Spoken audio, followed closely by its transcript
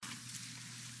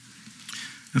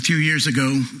A few years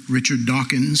ago, Richard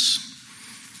Dawkins,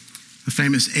 a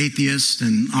famous atheist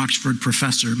and Oxford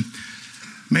professor,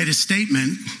 made a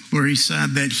statement where he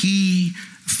said that he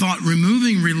thought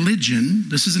removing religion,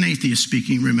 this is an atheist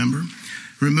speaking, remember,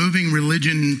 removing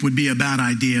religion would be a bad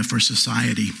idea for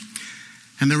society.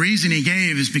 And the reason he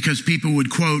gave is because people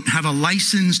would, quote, have a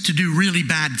license to do really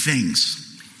bad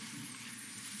things.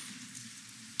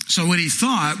 So what he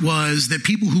thought was that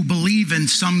people who believe in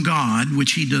some God,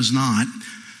 which he does not,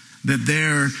 that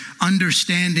their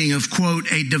understanding of,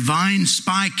 quote, a divine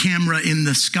spy camera in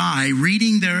the sky,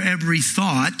 reading their every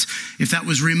thought, if that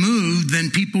was removed, then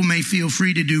people may feel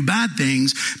free to do bad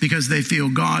things because they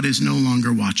feel God is no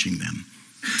longer watching them.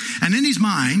 And in his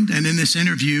mind, and in this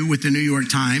interview with the New York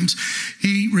Times,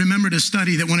 he remembered a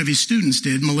study that one of his students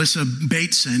did, Melissa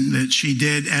Bateson, that she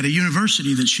did at a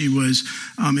university that she was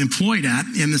employed at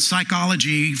in the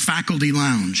psychology faculty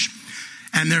lounge.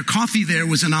 And their coffee there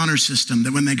was an honor system,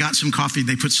 that when they got some coffee,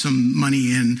 they put some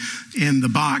money in the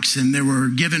box, and there were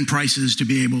given prices to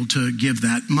be able to give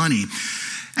that money.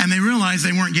 And they realized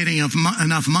they weren't getting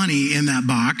enough money in that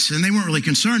box, and they weren't really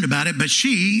concerned about it. But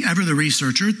she, ever the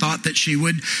researcher, thought that she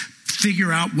would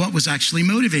figure out what was actually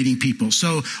motivating people.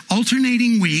 So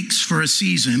alternating weeks for a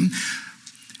season,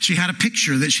 she had a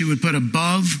picture that she would put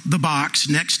above the box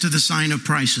next to the sign of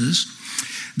prices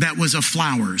that was of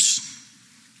flowers.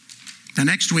 The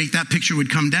next week, that picture would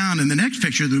come down, and the next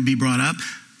picture that would be brought up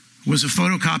was a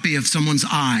photocopy of someone's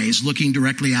eyes looking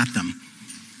directly at them.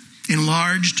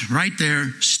 Enlarged, right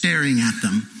there, staring at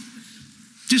them.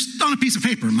 Just on a piece of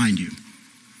paper, mind you.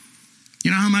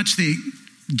 You know how much the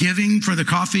giving for the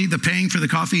coffee, the paying for the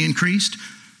coffee increased?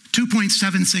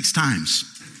 2.76 times.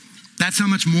 That's how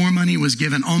much more money was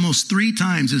given, almost 3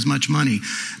 times as much money,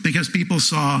 because people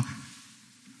saw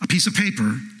a piece of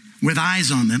paper with eyes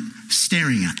on them,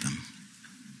 staring at them.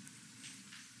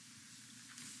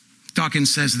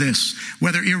 Dawkins says this,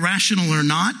 whether irrational or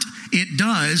not, it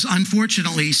does,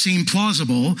 unfortunately, seem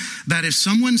plausible that if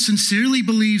someone sincerely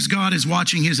believes God is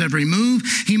watching his every move,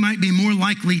 he might be more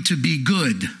likely to be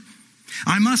good.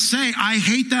 I must say, I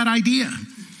hate that idea.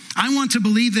 I want to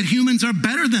believe that humans are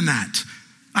better than that.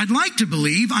 I'd like to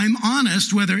believe I'm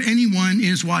honest whether anyone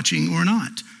is watching or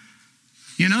not.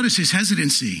 You notice his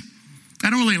hesitancy. I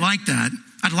don't really like that.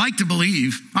 I'd like to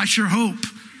believe. I sure hope.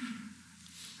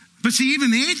 But see, even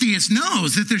the atheist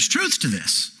knows that there's truth to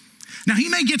this. Now, he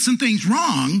may get some things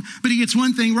wrong, but he gets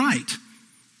one thing right.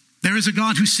 There is a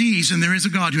God who sees, and there is a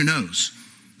God who knows.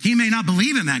 He may not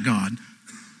believe in that God,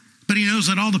 but he knows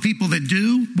that all the people that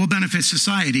do will benefit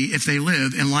society if they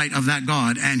live in light of that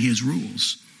God and his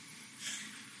rules.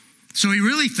 So he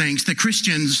really thinks that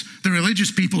Christians, the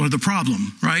religious people, are the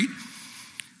problem, right?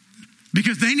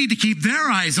 Because they need to keep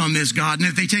their eyes on this God, and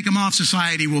if they take him off,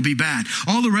 society will be bad.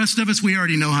 All the rest of us, we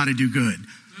already know how to do good.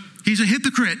 He's a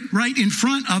hypocrite right in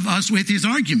front of us with his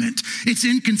argument. It's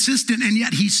inconsistent, and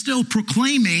yet he's still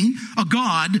proclaiming a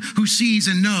God who sees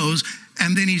and knows,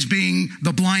 and then he's being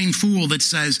the blind fool that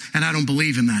says, and I don't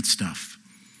believe in that stuff.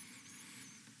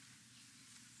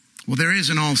 Well, there is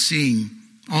an all-seeing,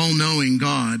 all-knowing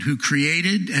God who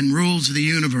created and rules the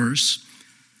universe.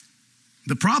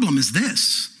 The problem is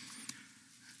this,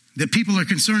 that people are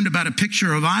concerned about a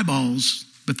picture of eyeballs,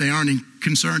 but they aren't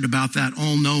concerned about that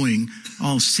all-knowing,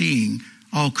 all-seeing,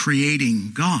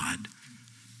 all-creating God.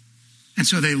 And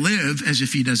so they live as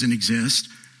if he doesn't exist,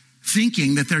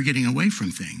 thinking that they're getting away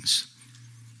from things.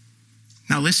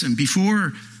 Now listen,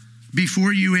 before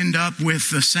you end up with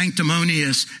the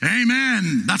sanctimonious,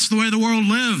 amen, that's the way the world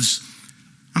lives,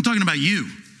 I'm talking about you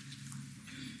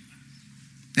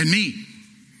and me.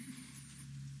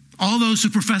 All those who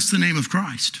profess the name of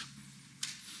Christ.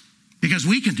 Because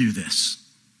we can do this.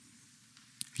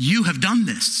 You have done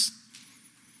this.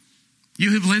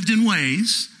 You have lived in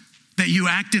ways that you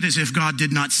acted as if God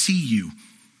did not see you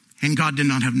and God did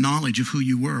not have knowledge of who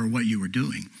you were or what you were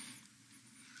doing.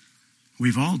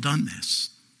 We've all done this,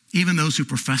 even those who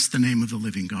profess the name of the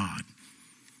living God.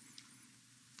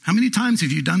 How many times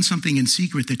have you done something in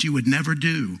secret that you would never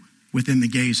do within the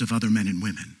gaze of other men and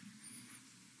women?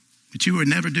 That you would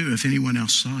never do if anyone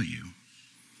else saw you?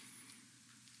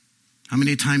 How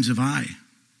many times have I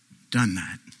done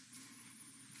that?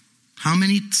 How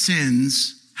many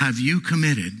sins have you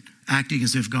committed acting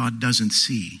as if God doesn't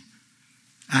see,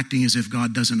 acting as if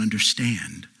God doesn't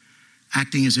understand,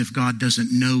 acting as if God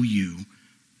doesn't know you,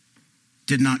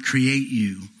 did not create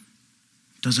you,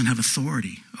 doesn't have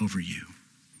authority over you?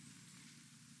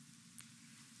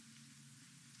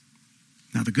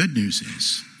 Now, the good news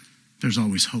is there's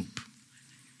always hope.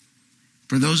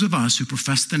 For those of us who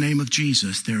profess the name of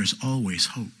Jesus, there is always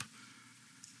hope.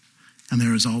 And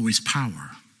there is always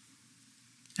power.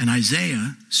 And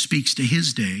Isaiah speaks to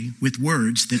his day with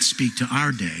words that speak to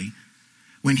our day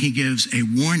when he gives a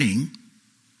warning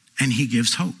and he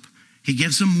gives hope. He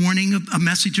gives a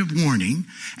message of warning,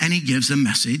 and he gives a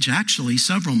message, actually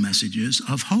several messages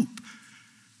of hope.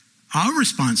 Our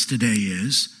response today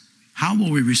is, how will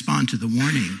we respond to the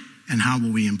warning and how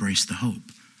will we embrace the hope?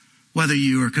 Whether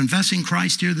you are confessing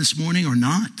Christ here this morning or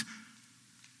not,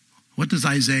 what does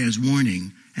Isaiah's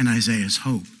warning and Isaiah's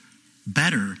hope?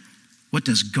 Better, what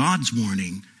does God's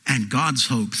warning and God's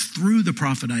hope through the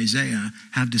prophet Isaiah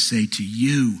have to say to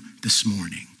you this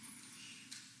morning?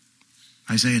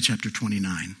 Isaiah chapter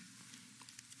 29.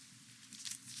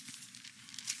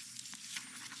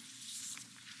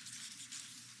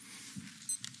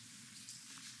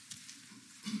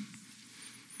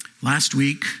 Last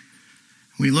week,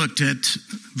 we looked at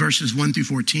verses 1 through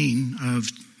 14 of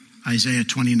Isaiah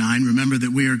 29. Remember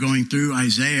that we are going through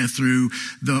Isaiah through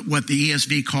what the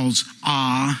ESV calls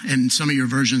and some of your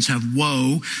versions have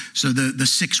woe. So the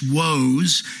 6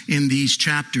 woes in these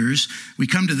chapters. We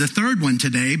come to the third one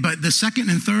today, but the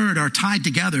second and third are tied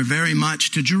together very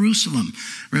much to Jerusalem.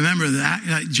 Remember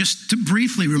that, just to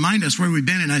briefly remind us where we've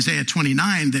been in Isaiah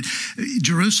 29, that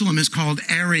Jerusalem is called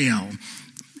Ariel,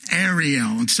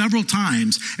 and several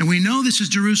times. And we know this is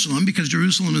Jerusalem because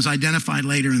Jerusalem is identified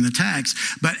later in the text.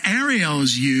 But Ariel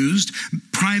is used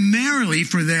primarily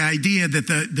for the idea that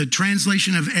the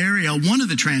translation of Ariel, one of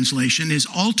the translation, is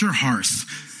altar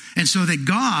hearth. And so that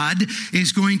God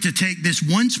is going to take this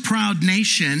once proud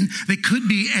nation that could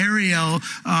be Ariel,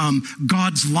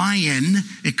 God's lion.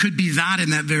 It could be that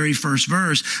in that very first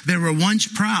verse. They were once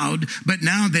proud, but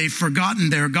now they've forgotten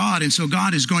their God. And so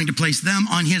God is going to place them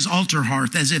on his altar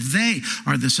hearth as if they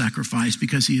are the sacrifice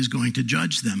because he is going to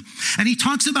judge them. And he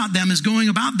talks about them as going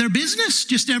about their business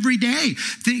just every day.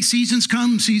 Seasons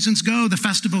come, seasons go. The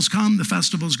festivals come, the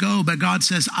festivals go. But God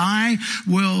says, I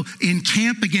will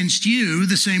encamp against you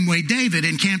the same way David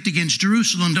encamped against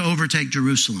Jerusalem to overtake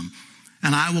Jerusalem.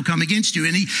 And I will come against you.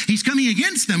 And he's coming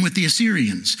against them with the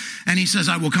Assyrians. And he says,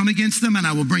 I will come against them and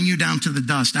I will bring you down to the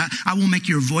dust. I will make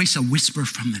your voice a whisper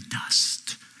from the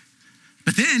dust.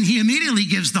 But then he immediately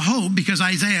gives the hope, because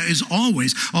Isaiah is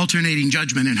always alternating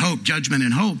judgment and hope, judgment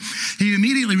and hope. He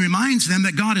immediately reminds them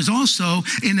that God is also,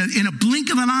 in a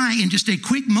blink of an eye, in just a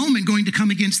quick moment, going to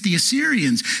come against the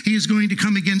Assyrians. He is going to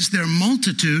come against their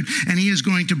multitude, and he is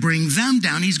going to bring them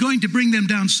down. He's going to bring them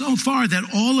down so far that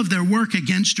all of their work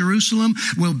against Jerusalem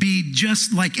will be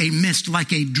just like a mist,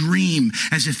 like a dream,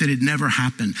 as if it had never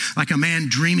happened. Like a man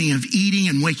dreaming of eating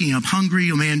and waking up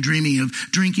hungry, a man dreaming of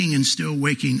drinking and still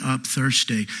waking up thirsty.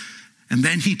 And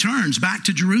then he turns back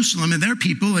to Jerusalem and their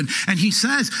people, and he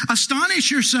says,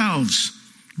 astonish yourselves,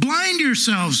 blind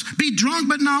yourselves, be drunk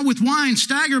but not with wine,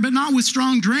 stagger but not with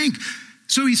strong drink.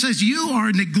 So he says, you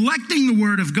are neglecting the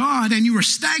word of God, and you are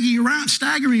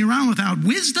staggering around without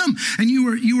wisdom, and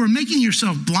you are making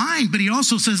yourself blind. But he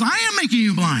also says, I am making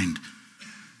you blind.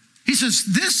 He says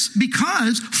this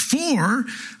because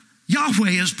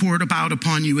Yahweh has poured about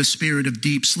upon you a spirit of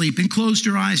deep sleep and closed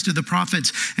your eyes to the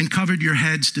prophets and covered your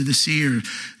heads to the seer.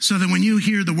 So that when you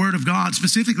hear the word of God,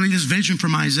 specifically this vision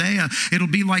from Isaiah, it'll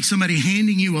be like somebody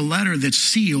handing you a letter that's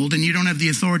sealed and you don't have the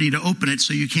authority to open it,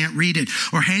 so you can't read it.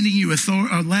 Or handing you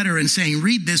a letter and saying,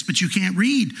 read this, but you can't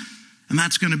read. And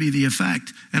that's going to be the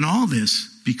effect. And all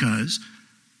this because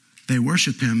they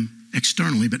worship him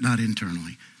externally, but not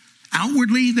internally.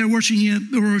 Outwardly, they're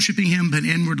worshiping him, but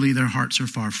inwardly, their hearts are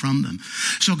far from them.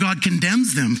 So God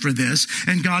condemns them for this,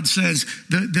 and God says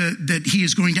that he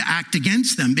is going to act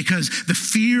against them, because the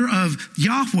fear of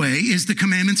Yahweh is the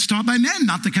commandments taught by men,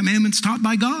 not the commandments taught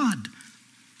by God.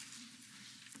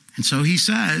 And so he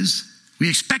says, we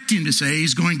expect him to say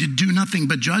he's going to do nothing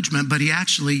but judgment, but he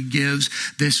actually gives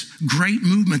this great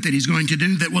movement that he's going to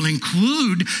do that will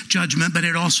include judgment, but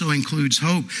it also includes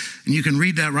hope. And you can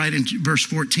read that right in verse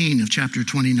 14 of chapter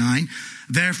 29.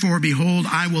 Therefore, behold,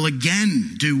 I will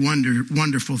again do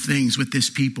wonderful things with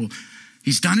this people.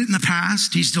 He's done it in the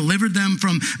past. He's delivered them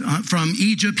from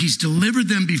Egypt. He's delivered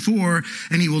them before,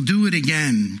 and he will do it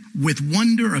again with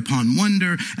wonder upon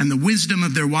wonder. And the wisdom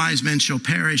of their wise men shall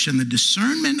perish, and the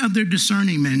discernment of their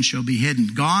discerning men shall be hidden.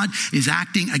 God is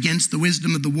acting against the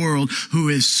wisdom of the world, who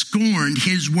has scorned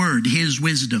his word, his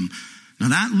wisdom. Now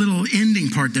that little ending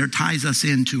part there ties us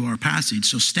into our passage.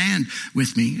 So stand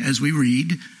with me as we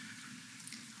read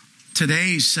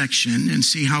today's section and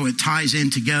see how it ties in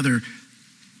together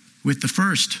with the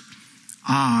first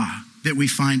that we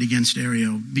find against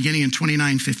Ariel, beginning in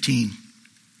 29:15.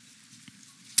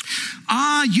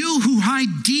 You who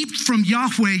hide deep from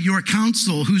Yahweh your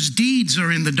counsel, whose deeds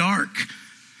are in the dark,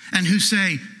 and who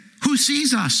say, who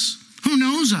sees us? Who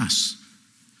knows us?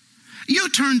 You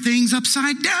turn things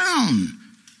upside down.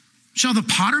 Shall the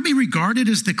potter be regarded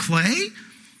as the clay?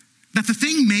 That the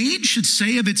thing made should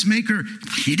say of its maker,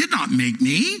 he did not make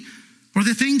me. Or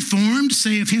the thing formed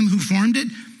say of him who formed it,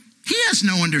 he has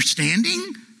no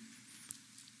understanding.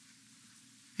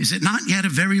 Is it not yet a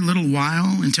very little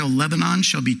while until Lebanon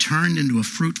shall be turned into a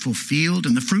fruitful field,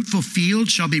 and the fruitful field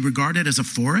shall be regarded as a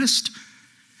forest?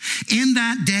 In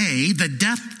that day the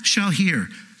deaf shall hear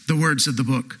the words of the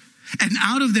book, and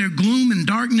out of their gloom and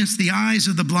darkness the eyes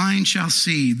of the blind shall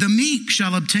see. The meek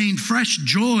shall obtain fresh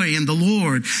joy in the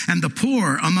Lord, and the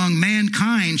poor among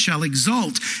mankind shall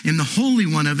exult in the Holy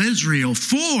One of Israel.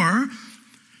 For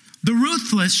the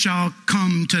ruthless shall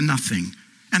come to nothing,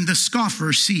 and the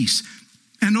scoffer cease.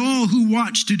 And all who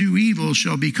watch to do evil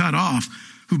shall be cut off,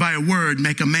 who by a word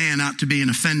make a man out to be an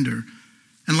offender,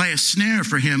 and lay a snare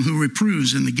for him who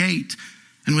reproves in the gate,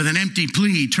 and with an empty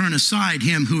plea turn aside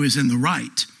him who is in the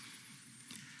right.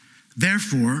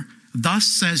 Therefore, thus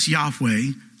says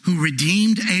Yahweh, who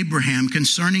redeemed Abraham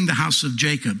concerning the house of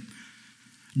Jacob,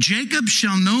 Jacob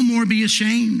shall no more be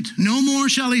ashamed, no more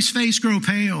shall his face grow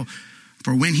pale.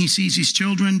 For when he sees his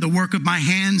children, the work of my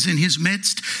hands in his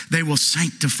midst, they will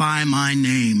sanctify my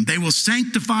name. They will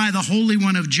sanctify the Holy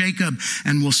One of Jacob,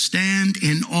 and will stand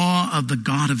in awe of the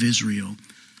God of Israel.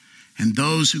 And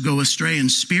those who go astray in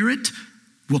spirit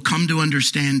will come to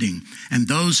understanding, and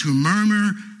those who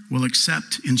murmur will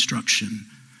accept instruction.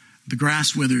 The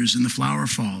grass withers and the flower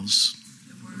falls.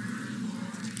 The word of the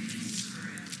Lord remains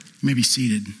forever. You may be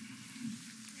seated.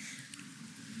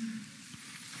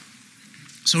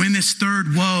 So in this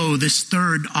third woe, this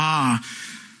third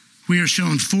we are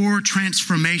shown 4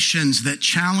 transformations that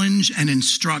challenge and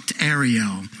instruct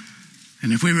Ariel.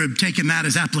 And if we were taking that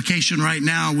as application right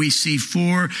now, we see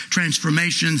 4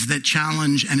 transformations that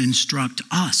challenge and instruct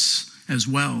us as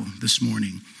well this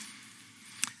morning.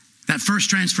 That first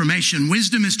transformation,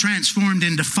 wisdom is transformed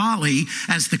into folly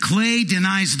as the clay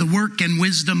denies the work and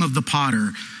wisdom of the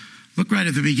potter. Look right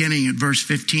at the beginning at verse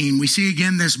 15. We see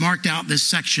again this marked out, this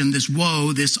section, this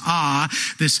woe, this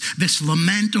this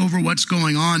lament over what's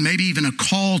going on, maybe even a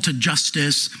call to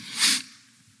justice.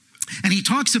 And he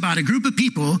talks about a group of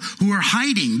people who are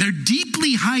hiding. They're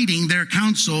deeply hiding their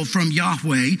counsel from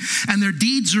Yahweh, and their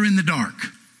deeds are in the dark.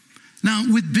 Now,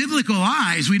 with biblical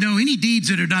eyes, we know any deeds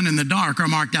that are done in the dark are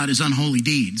marked out as unholy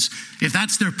deeds. If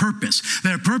that's their purpose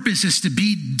is to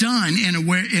be done in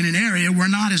an area where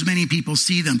not as many people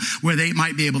see them, where they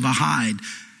might be able to hide.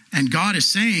 And God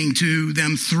is saying to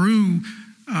them through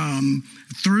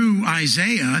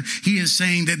Isaiah, he is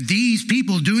saying that these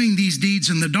people doing these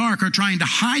deeds in the dark are trying to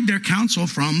hide their counsel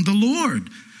from the Lord.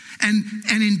 And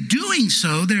in doing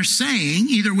so, they're saying,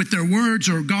 either with their words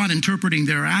or God interpreting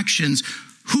their actions,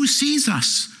 who sees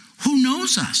us? Who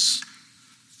knows us?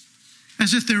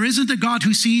 As if there isn't a God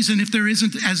who sees, and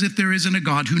as if there isn't a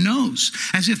God who knows.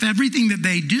 As if everything that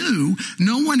they do,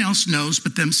 no one else knows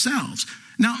but themselves.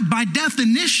 Now, by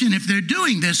definition, if they're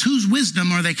doing this, whose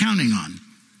wisdom are they counting on?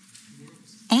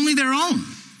 Only their own.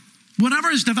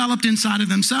 Whatever is developed inside of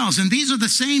themselves. And these are the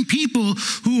same people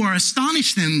who are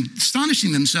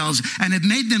astonishing themselves and have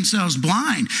made themselves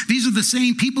blind. These are the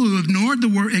same people who ignored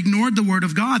the word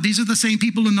of God. These are the same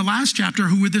people in the last chapter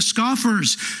who were the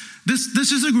scoffers.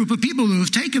 This is a group of people who have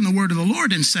taken the word of the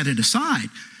Lord and set it aside.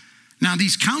 Now,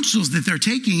 these counsels that they're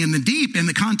taking in the deep, in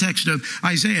the context of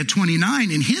Isaiah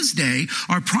 29 in his day,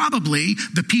 are probably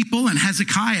the people and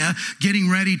Hezekiah getting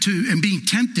ready to and being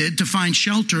tempted to find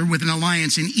shelter with an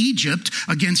alliance in Egypt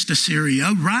against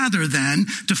Assyria, rather than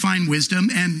to find wisdom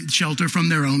and shelter from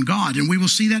their own God. And we will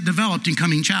see that developed in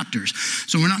coming chapters.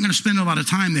 So we're not going to spend a lot of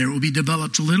time there. It will be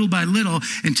developed little by little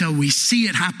until we see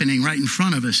it happening right in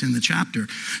front of us in the chapter.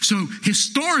 So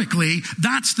historically,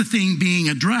 that's the thing being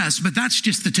addressed, but that's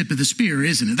just the tip of the spear,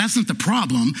 isn't it? That's not the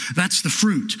problem. That's the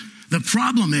fruit. The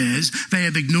problem is they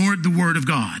have ignored the word of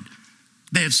God.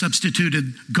 They have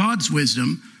substituted God's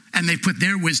wisdom, and they put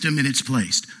their wisdom in its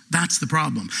place. That's the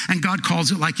problem. And God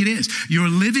calls it like it is. You're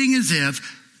living as if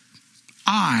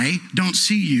I don't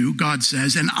see you, God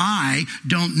says, and I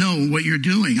don't know what you're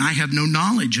doing. I have no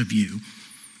knowledge of you.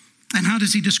 And how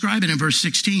does he describe it in verse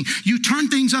 16? You turn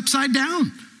things upside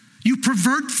down. You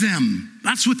pervert them.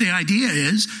 That's what the idea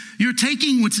is. You're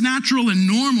taking what's natural and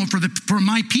normal for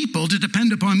my people to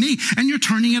depend upon me, and you're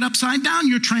turning it upside down.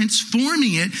 You're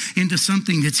transforming it into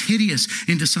something that's hideous,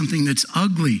 into something that's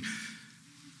ugly.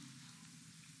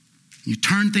 You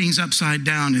turn things upside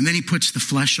down, and then he puts the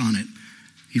flesh on it.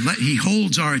 He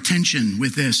holds our attention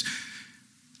with this.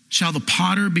 Shall the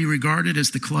potter be regarded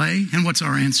as the clay? And what's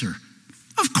our answer?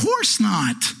 Of course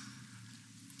not.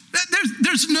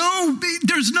 There's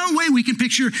no way we can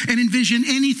picture and envision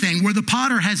anything where the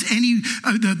potter has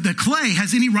the clay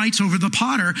has any rights over the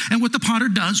potter and what the potter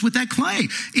does with that clay.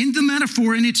 In the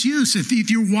metaphor in its use, if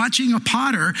you're watching a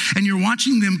potter and you're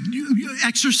watching them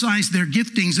exercise their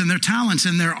giftings and their talents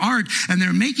and their art and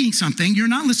they're making something, you're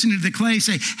not listening to the clay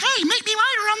say, hey, make me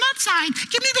wider on that side.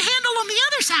 Give me the handle on the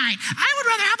other side. I would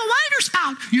rather have a wider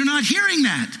spout. You're not hearing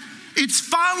that. It's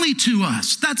folly to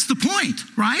us. That's the point,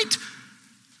 right?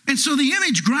 And so the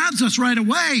image grabs us right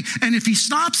away. And if he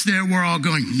stops there, we're all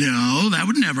going, no, that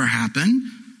would never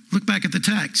happen. Look back at the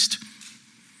text.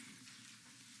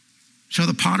 Shall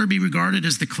the potter be regarded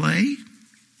as the clay?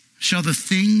 Shall the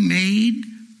thing made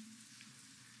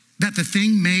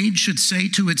should say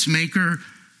to its maker,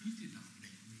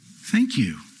 thank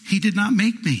you, he did not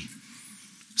make me.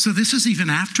 So this is even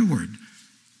afterward,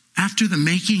 after the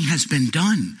making has been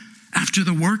done. After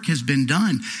the work has been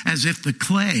done, as if the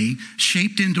clay,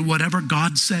 shaped into whatever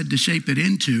God said to shape it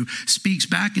into, speaks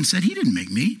back and said, he didn't make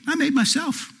me. I made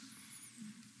myself.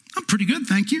 I'm pretty good,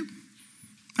 thank you.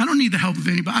 I don't need the help of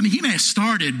anybody. I mean, he may have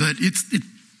started, but it's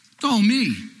all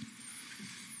me.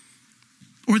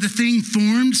 Or the thing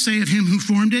formed, say of him who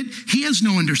formed it, he has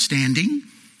no understanding.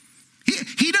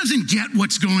 He doesn't get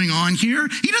what's going on here.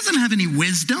 He doesn't have any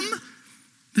wisdom.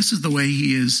 This is the way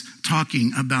he is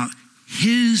talking about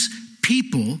his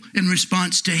people in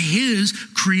response to his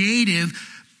creative,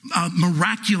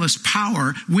 miraculous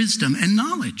power, wisdom, and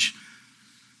knowledge.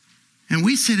 And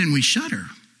we sit and we shudder.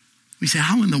 We say,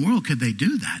 how in the world could they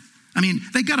do that? I mean,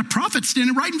 they got a prophet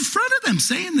standing right in front of them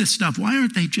saying this stuff. Why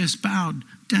aren't they just bowed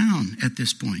down at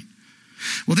this point?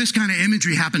 Well, this kind of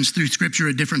imagery happens through Scripture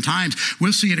at different times.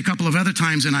 We'll see it a couple of other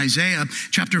times in Isaiah.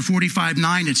 Chapter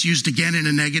 45:9, it's used again in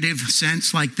a negative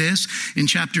sense like this. In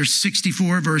chapter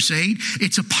 64, verse 8,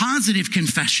 it's a positive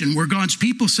confession where God's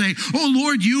people say, oh,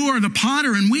 Lord, you are the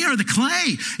potter and we are the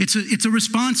clay. It's a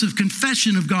responsive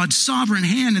confession of God's sovereign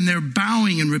hand, and they're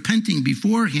bowing and repenting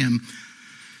before him.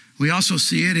 We also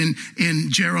see it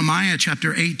in Jeremiah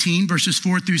chapter 18, verses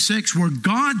 4 through 6, where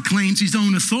God claims his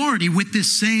own authority with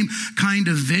this same kind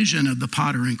of vision of the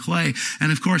potter and clay.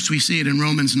 And of course, we see it in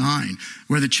Romans 9,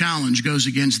 where the challenge goes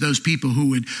against those people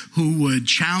who would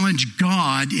challenge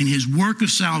God in his work of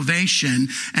salvation.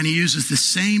 And he uses the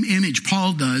same image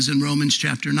Paul does in Romans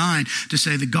chapter 9 to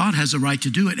say that God has a right to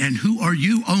do it. And who are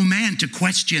you, oh man, to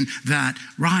question that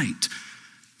right?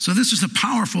 So this is a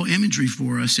powerful imagery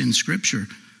for us in Scripture.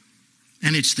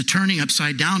 And it's the turning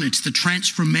upside down. It's the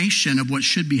transformation of what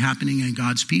should be happening in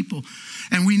God's people.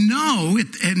 And we know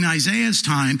in Isaiah's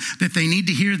time that they need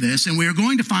to hear this. And we are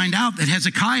going to find out that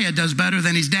Hezekiah does better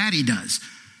than his daddy does.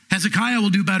 Hezekiah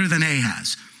will do better than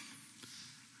Ahaz.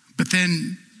 But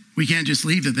then we can't just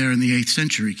leave it there in the 8th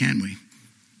century, can we?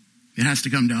 It has to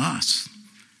come to us.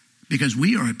 Because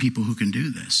we are a people who can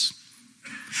do this.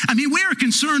 I mean, we are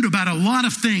concerned about a lot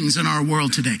of things in our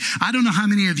world today. I don't know how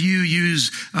many of you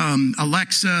use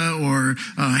Alexa or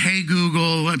Hey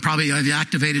Google. Probably have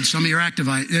activated some of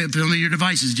your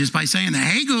devices just by saying that.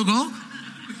 Hey Google,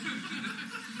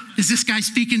 is this guy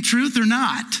speaking truth or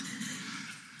not?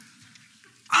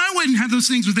 I wouldn't have those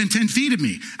things within 10 feet of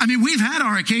me. I mean, we've had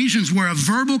our occasions where a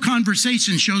verbal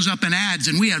conversation shows up in ads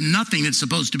and we have nothing that's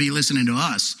supposed to be listening to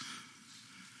us.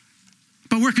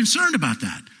 But we're concerned about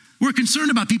that. We're concerned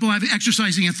about people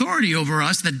exercising authority over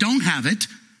us that don't have it,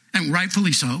 and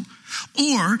rightfully so,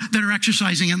 or that are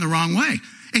exercising it in the wrong way.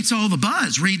 It's all the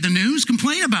buzz. Read the news,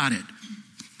 complain about it.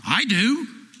 I do.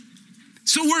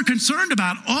 So we're concerned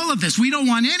about all of this. We don't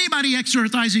want anybody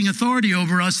exercising authority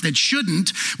over us that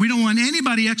shouldn't. We don't want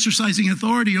anybody exercising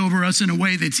authority over us in a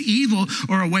way that's evil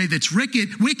or a way that's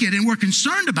wicked, and we're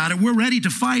concerned about it. We're ready to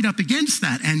fight up against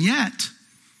that. And yet,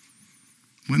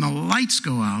 when the lights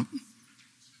go out,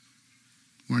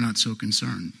 we're not so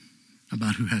concerned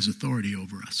about who has authority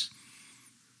over us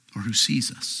or who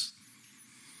sees us.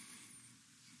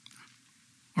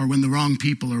 Or when the wrong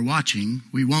people are watching,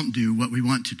 we won't do what we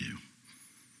want to do.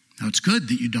 Now, it's good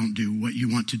that you don't do what you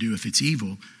want to do if it's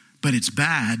evil, but it's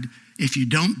bad if you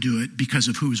don't do it because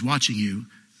of who is watching you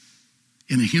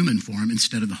in a human form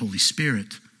instead of the Holy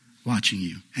Spirit watching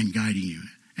you and guiding you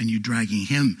and you dragging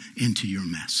him into your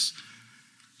mess.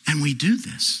 And we do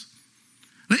this.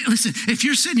 Listen, if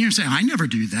you're sitting here and saying, I never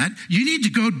do that, you need to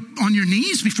go on your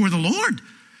knees before the Lord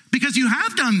because you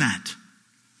have done that.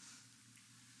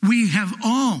 We have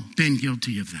all been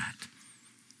guilty of that.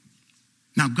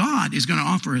 Now, God is going to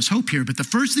offer us hope here, but the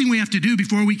first thing we have to do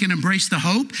before we can embrace the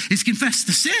hope is confess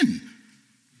the sin.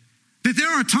 That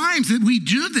there are times that we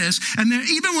do this, and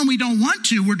even when we don't want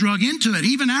to, we're dragged into it.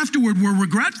 Even afterward, we're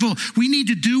regretful. We need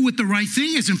to do what the right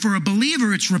thing is, and for a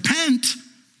believer, it's repent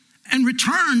and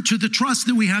return to the trust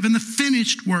that we have in the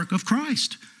finished work of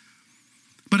Christ.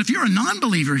 But if you're a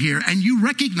non-believer here and you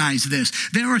recognize this,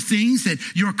 there are things that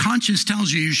your conscience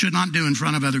tells you should not do in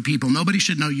front of other people. Nobody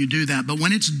should know you do that. But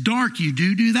when it's dark, you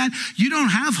do that. You don't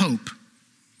have hope.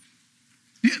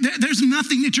 There's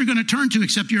nothing that you're going to turn to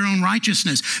except your own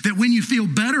righteousness. That when you feel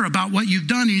better about what you've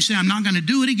done and you say, I'm not going to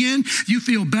do it again, you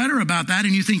feel better about that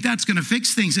and you think that's going to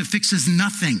fix things. It fixes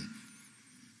nothing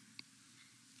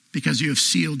because you have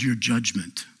sealed your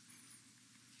judgment.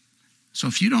 So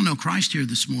if you don't know Christ here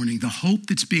this morning, the hope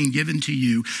that's being given to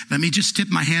you, let me just tip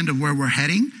my hand of where we're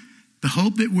heading. The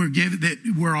hope that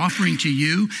we're offering to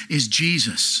you is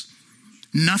Jesus.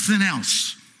 Nothing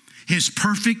else. His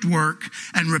perfect work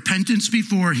and repentance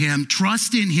before him,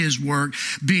 trust in his work,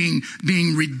 being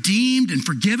redeemed and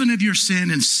forgiven of your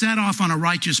sin and set off on a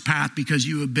righteous path because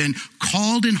you have been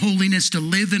called in holiness to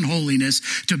live in holiness,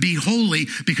 to be holy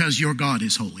because your God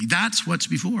is holy. That's what's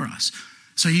before us.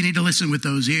 So you need to listen with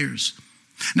those ears.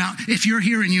 Now, if you're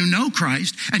here and you know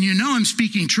Christ and you know I'm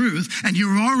speaking truth and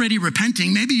you're already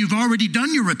repenting, maybe you've already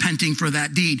done your repenting for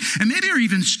that deed. And maybe you're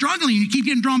even struggling. You keep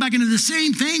getting drawn back into the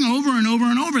same thing over and over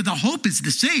and over. The hope is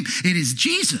the same. It is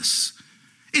Jesus.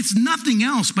 It's nothing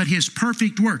else but his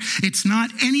perfect work. It's not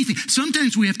anything.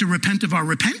 Sometimes we have to repent of our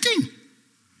repenting.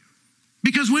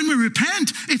 Because when we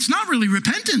repent, it's not really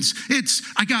repentance. It's,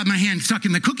 I got my hand stuck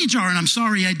in the cookie jar and I'm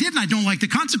sorry I did and I don't like the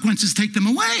consequences, take them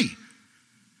away.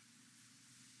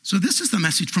 So this is the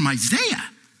message from Isaiah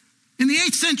in the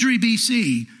 8th century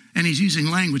BC, and he's using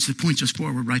language that points us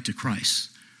forward right to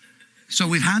Christ. So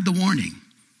we've had the warning,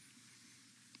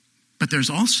 but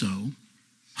there's also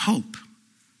hope.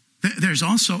 There's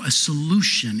also a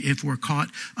solution if we're caught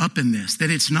up in this,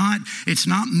 that it's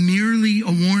not merely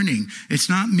a warning. It's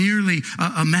not merely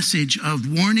a message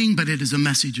of warning, but it is a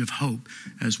message of hope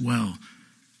as well.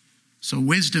 So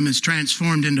wisdom is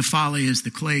transformed into folly as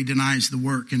the clay denies the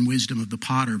work and wisdom of the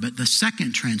potter. But the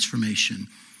second transformation,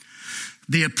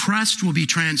 the oppressed will be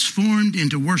transformed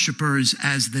into worshipers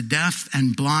as the deaf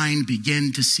and blind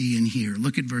begin to see and hear.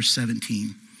 Look at verse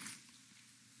 17.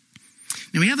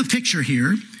 Now we have a picture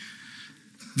here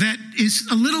that is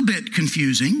a little bit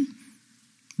confusing,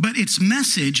 but its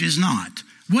message is not.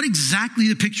 What exactly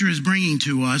the picture is bringing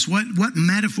to us, what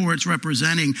metaphor it's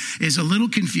representing is a little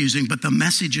confusing, but the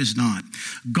message is not.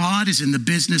 God is in the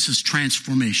business of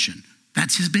transformation.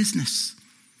 That's his business.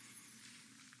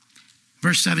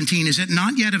 Verse 17, is it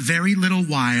not yet a very little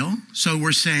while? So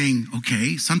we're saying,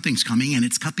 okay, something's coming and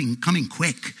it's coming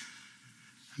quick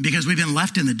because we've been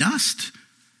left in the dust.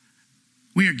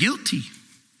 We are guilty.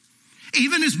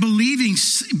 Even as believing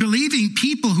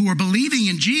people who are believing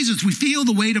in Jesus, we feel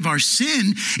the weight of our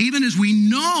sin. Even as we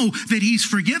know that he's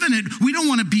forgiven it, we don't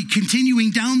want to be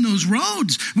continuing down those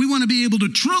roads. We want to be able to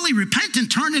truly repent and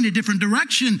turn in a different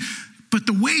direction. But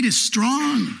the weight is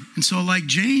strong. And so like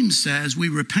James says, we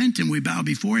repent and we bow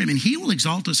before him and he will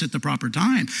exalt us at the proper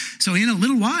time. So in a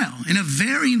little while, in a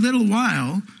very little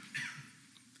while,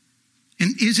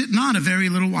 and is it not a very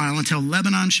little while until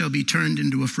Lebanon shall be turned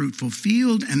into a fruitful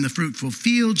field, and the fruitful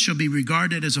field shall be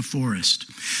regarded as a forest?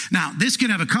 Now, this could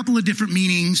have a couple of different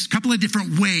meanings, a couple of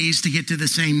different ways to get to the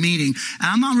same meaning, and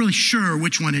I'm not really sure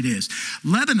which one it is.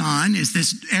 Lebanon is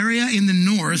this area in the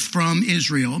north from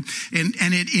Israel, and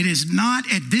it is not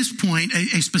at this point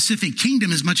a specific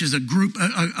kingdom as much as a group,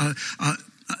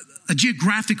 a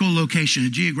geographical location,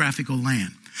 a geographical land.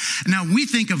 Now, we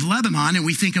think of Lebanon, and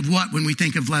we think of what when we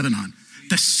think of Lebanon?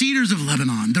 The cedars of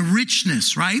Lebanon, the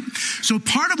richness, right? So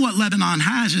part of what Lebanon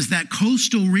has is that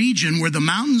coastal region where the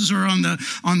mountains are on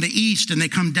the east and they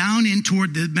come down in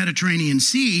toward the Mediterranean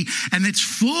Sea, and it's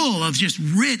full of just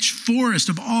rich forest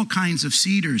of all kinds of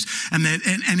cedars. And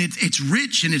it's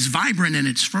rich and it's vibrant and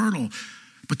it's fertile.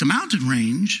 But the mountain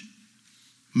range,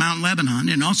 Mount Lebanon,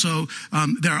 and also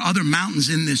there are other mountains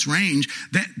in this range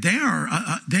that they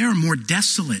are more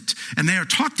desolate, and they are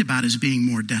talked about as being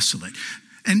more desolate.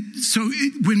 And so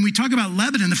when we talk about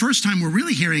Lebanon, the first time we're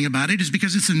really hearing about it is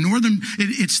because it's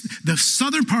the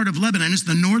southern part of Lebanon is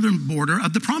the northern border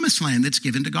of the promised land that's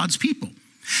given to God's people.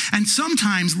 And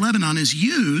sometimes Lebanon is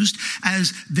used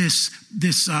as this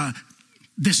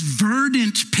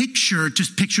verdant picture to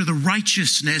picture the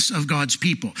righteousness of God's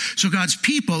people. So God's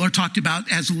people are talked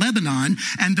about as Lebanon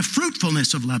and the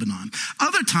fruitfulness of Lebanon.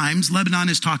 Other times, Lebanon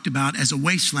is talked about as a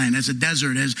wasteland, as a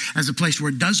desert, as a place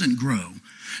where it doesn't grow.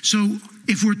 So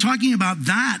if we're talking about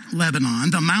that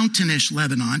Lebanon, the mountainish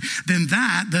Lebanon, then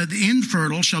the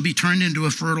infertile shall be turned into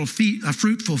a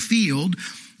fruitful field.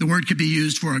 The word could be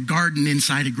used for a garden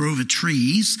inside a grove of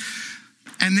trees.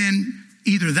 And then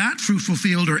either that fruitful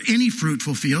field or any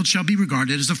fruitful field shall be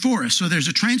regarded as a forest. So there's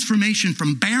a transformation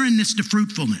from barrenness to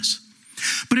fruitfulness.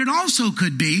 But it also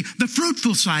could be the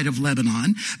fruitful side of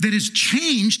Lebanon that is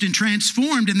changed and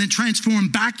transformed and then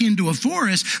transformed back into a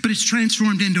forest, but it's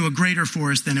transformed into a greater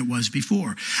forest than it was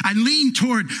before. I lean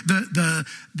toward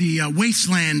the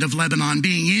wasteland of Lebanon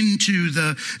being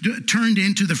turned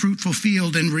into the fruitful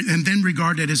field and then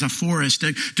regarded as a forest,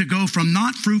 to go from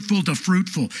not fruitful to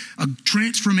fruitful, a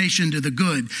transformation to the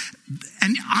good.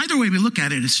 And either way we look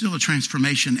at it, it's still a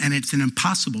transformation, and it's an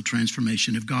impossible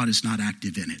transformation if God is not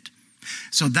active in it.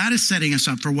 So that is setting us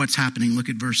up for what's happening. Look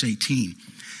at verse 18.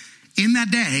 In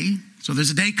that day, so there's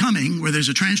a day coming where there's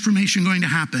a transformation going to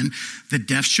happen. The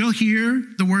deaf shall hear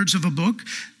the words of a book,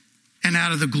 and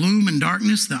out of the gloom and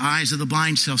darkness, the eyes of the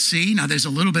blind shall see. Now there's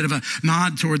a little bit of a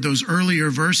nod toward those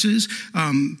earlier verses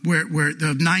where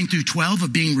the 9 through 12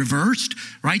 of being reversed,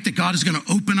 right? That God is going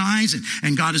to open eyes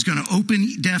and God is going to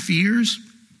open deaf ears.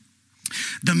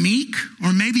 The meek,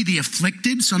 or maybe the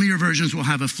afflicted. Some of your versions will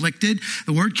have afflicted.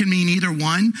 The word can mean either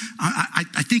one.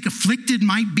 I think afflicted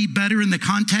might be better in the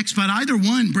context, but either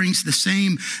one brings the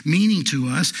same meaning to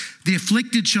us. The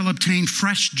afflicted shall obtain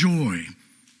fresh joy,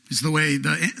 is the way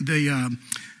the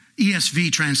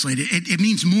ESV translated it. It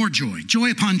means more joy,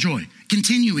 joy upon joy,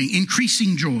 continuing,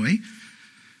 increasing joy.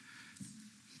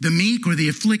 The meek or the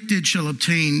afflicted shall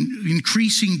obtain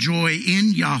increasing joy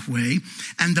in Yahweh,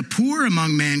 and the poor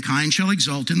among mankind shall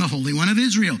exult in the Holy One of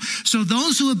Israel. So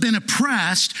those who have been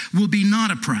oppressed will be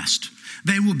not oppressed.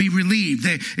 They will be relieved.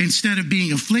 Instead of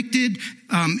being afflicted,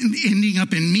 ending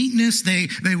up in meekness,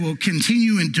 they will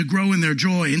continue to grow in their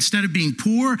joy. Instead of being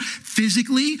poor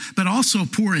physically, but also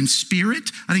poor in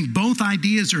spirit. I think both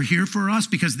ideas are here for us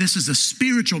because this is a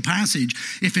spiritual passage.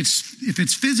 If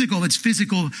it's physical, it's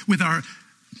physical with our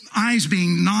eyes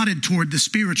being nodded toward the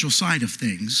spiritual side of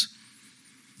things.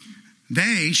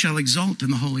 They shall exult in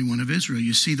the Holy One of Israel.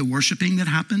 You see the worshiping that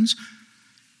happens?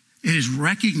 It is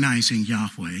recognizing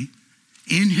Yahweh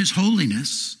in his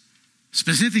holiness.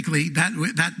 Specifically,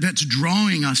 that's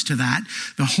drawing us to that,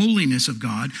 the holiness of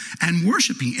God, and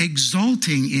worshiping,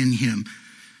 exalting in him.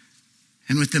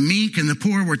 And with the meek and the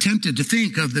poor, we're tempted to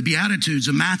think of the Beatitudes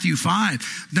of Matthew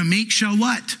 5. The meek shall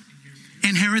what?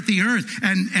 Inherit the earth.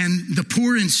 And the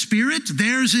poor in spirit,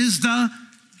 theirs is the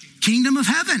kingdom of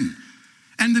heaven.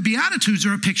 And the Beatitudes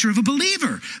are a picture of a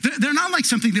believer. They're not like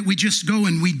something that we just go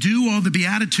and we do all the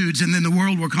Beatitudes and then the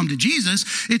world will come to Jesus.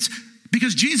 It's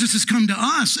because Jesus has come to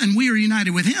us and we are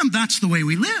united with him. That's the way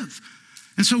we live.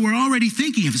 And so we're already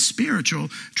thinking of a spiritual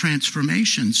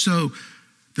transformation. So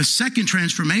the second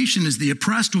transformation is the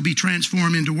oppressed will be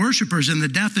transformed into worshipers, and the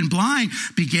deaf and blind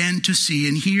begin to see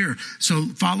and hear. So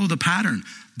follow the pattern.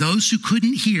 Those who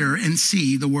couldn't hear and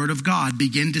see the word of God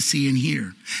begin to see and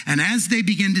hear. And as they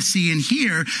begin to see and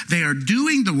hear, they are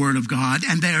doing the word of God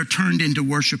and they are turned into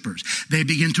worshipers. They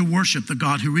begin to worship the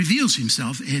God who reveals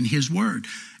himself in his word.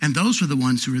 And those are the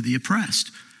ones who are the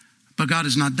oppressed. But God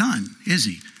is not done, is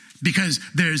he? Because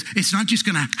it's not just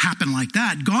going to happen like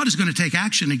that. God is going to take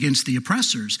action against the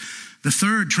oppressors. The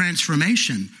third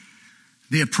transformation,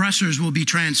 the oppressors will be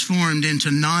transformed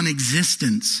into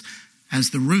non-existence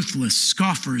as the ruthless,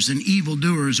 scoffers, and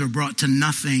evildoers are brought to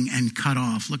nothing and cut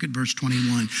off. Look at verse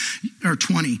 21 or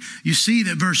 20. You see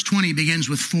that verse 20 begins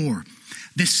with 4.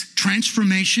 This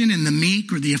transformation in the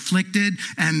meek or the afflicted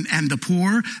and the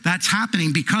poor, that's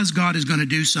happening because God is going to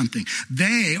do something.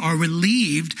 They are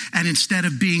relieved, and instead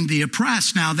of being the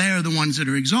oppressed, now they are the ones that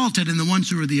are exalted, and the ones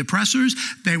who are the oppressors,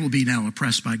 they will be now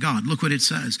oppressed by God. Look what it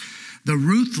says. The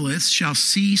ruthless shall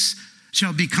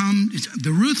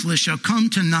come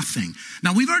to nothing.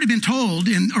 Now we've already been told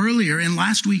in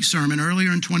last week's sermon,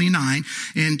 earlier in 29,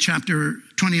 in chapter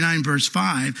 29 verse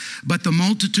 5, but the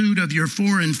multitude of your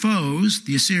foreign foes,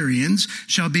 the Assyrians,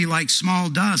 shall be like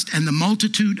small dust, and the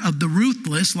multitude of the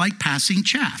ruthless like passing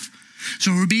chaff.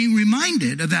 So we're being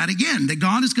reminded of that again, that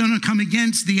God is going to come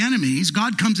against the enemies.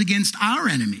 God comes against our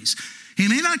enemies. He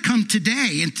may not come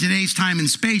today in today's time and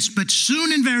space, but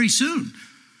soon and very soon.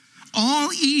 All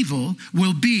evil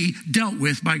will be dealt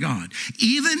with by God.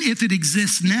 Even if it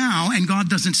exists now and God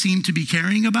doesn't seem to be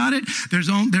caring about it, there's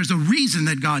a reason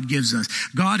that God gives us.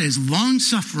 God is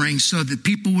long-suffering so that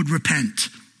people would repent.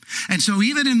 And so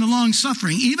even in the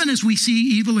long-suffering, even as we see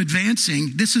evil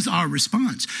advancing, this is our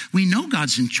response. We know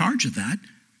God's in charge of that.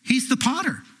 He's the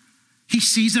potter. He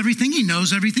sees everything, he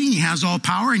knows everything, he has all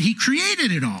power, and he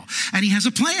created it all. And he has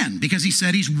a plan because he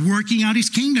said he's working out his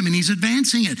kingdom and he's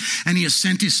advancing it. And he has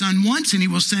sent his son once and he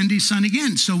will send his son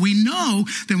again. So we know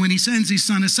that when he sends his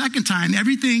son a second time,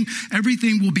 everything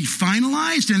will be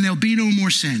finalized and there'll be no more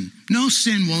sin. No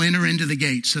sin will enter into the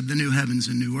gates of the new heavens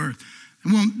and new earth.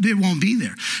 It won't be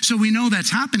there. So we know that's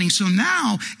happening. So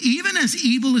now, even as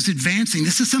evil is advancing,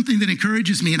 this is something that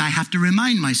encourages me and I have to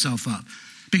remind myself of.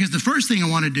 Because the first thing I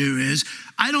want to do is,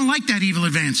 I don't like that evil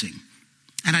advancing.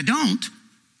 And I don't.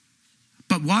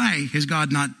 But why is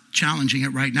God not challenging it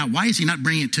right now? Why is he not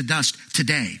bringing it to dust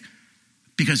today?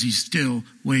 Because he's still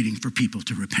waiting for people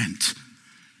to repent.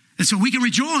 And so we can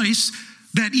rejoice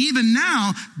that even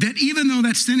now, that even though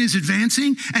that sin is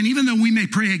advancing, and even though we may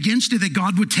pray against it, that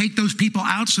God would take those people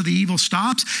out so the evil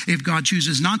stops. If God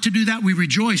chooses not to do that, we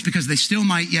rejoice because they still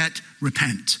might yet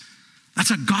repent. That's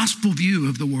a gospel view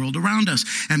of the world around us.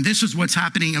 And this is what's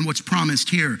happening and what's promised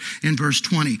here in verse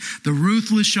 20. The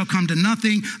ruthless shall come to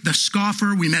nothing. The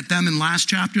scoffer, we met them in last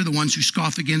chapter, the ones who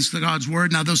scoff against God's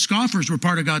word. Now those scoffers were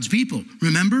part of God's people.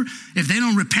 Remember? If they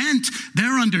don't repent,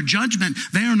 they're under judgment.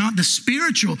 They are not the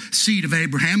spiritual seed of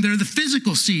Abraham. They're the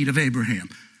physical seed of Abraham.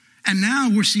 And now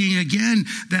we're seeing again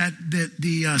that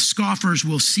the scoffers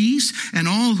will cease and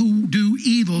all who do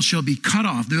evil shall be cut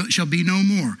off. There shall be no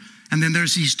more. And then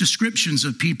there's these descriptions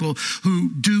of people who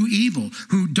do evil,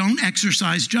 who don't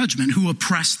exercise judgment, who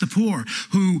oppress the poor,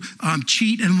 who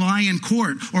cheat and lie in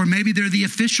court, or maybe they're the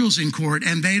officials in court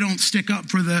and they don't stick up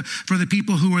for the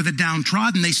people who are the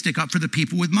downtrodden. They stick up for the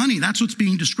people with money. That's what's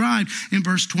being described in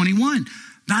verse 21.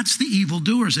 That's the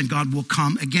evildoers, and God will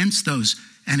come against those,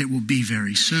 and it will be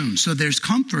very soon. So there's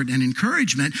comfort and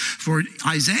encouragement for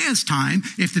Isaiah's time.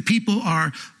 If the people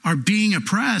are being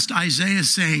oppressed, Isaiah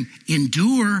is saying,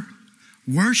 endure,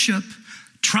 worship,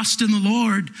 trust in the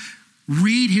Lord,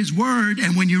 read his word.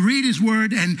 And when you read his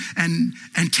word and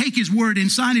take his word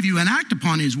inside of you and act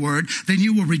upon his word, then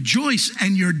you will rejoice,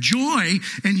 and your joy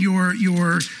and your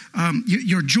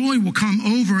joy will come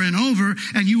over and over,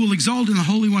 and you will exalt in the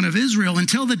Holy One of Israel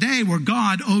until the day where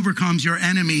God overcomes your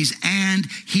enemies, and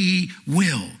he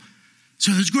will.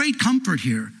 So there's great comfort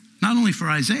here, not only for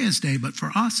Isaiah's day, but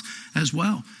for us as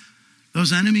well.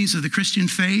 Those enemies of the Christian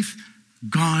faith,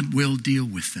 God will deal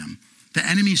with them. The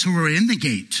enemies who are in the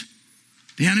gate,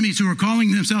 the enemies who are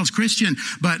calling themselves Christian,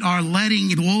 but are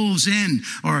letting wolves in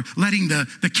or letting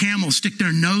the camel stick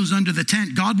their nose under the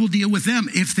tent, God will deal with them.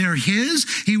 If they're his,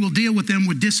 he will deal with them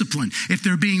with discipline. If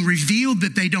they're being revealed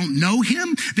that they don't know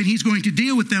him, then he's going to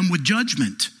deal with them with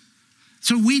judgment.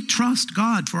 So we trust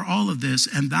God for all of this,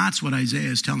 and that's what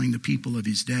Isaiah is telling the people of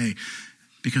his day,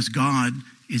 because God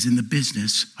is in the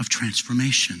business of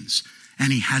transformations.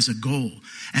 And he has a goal.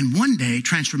 And one day,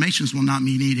 transformations will not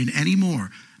be needed anymore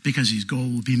because his goal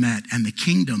will be met and the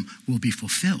kingdom will be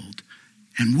fulfilled.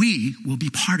 And we will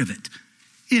be part of it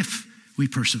if we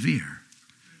persevere.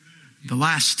 The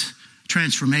last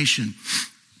transformation,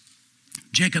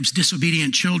 Jacob's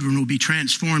disobedient children will be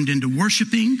transformed into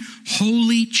worshiping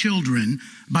holy children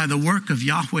by the work of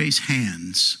Yahweh's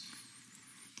hands.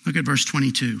 Look at verse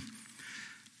 22.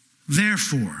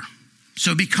 Therefore,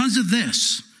 so because of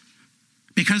this,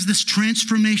 because this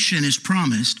transformation is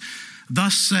promised,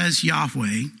 thus says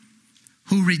Yahweh,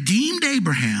 who redeemed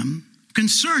Abraham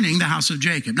concerning the house of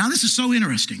Jacob. Now, this is so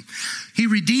interesting. He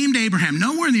redeemed Abraham.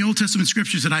 Nowhere in the Old Testament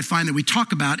scriptures that I find that we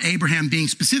talk about Abraham being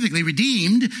specifically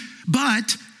redeemed,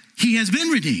 but he has been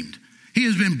redeemed. He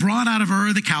has been brought out of Ur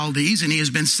of the Chaldees, and he has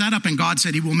been set up, and God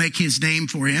said he will make his name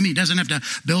for him. He doesn't have to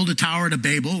build a tower to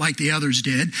Babel like the others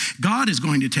did. God is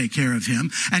going to take care of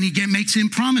him, and he makes him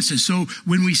promises. So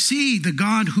when we see the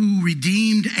God who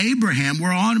redeemed Abraham,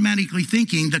 we're automatically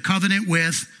thinking the covenant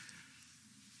with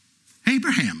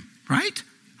Abraham, right?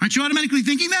 Aren't you automatically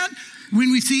thinking that?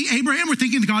 When we see Abraham, we're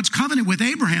thinking of God's covenant with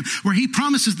Abraham, where he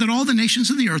promises that all the nations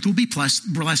of the earth will be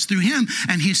blessed through him,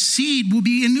 and his seed will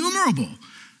be innumerable.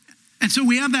 And so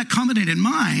we have that covenant in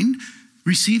mind,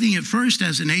 receiving it first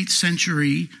as an 8th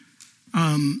century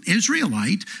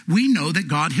Israelite. We know that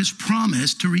God has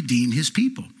promised to redeem his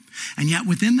people. And yet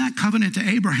within that covenant to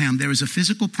Abraham, there is a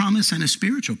physical promise and a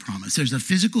spiritual promise. There's a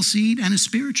physical seed and a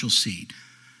spiritual seed.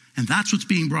 And that's what's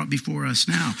being brought before us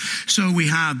now. So we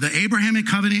have the Abrahamic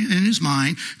covenant in his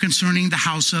mind concerning the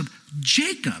house of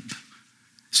Jacob.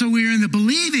 So we're in the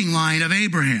believing line of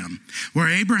Abraham, where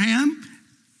Abraham,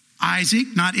 Isaac,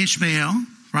 not Ishmael,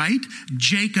 right?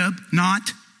 Jacob,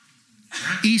 not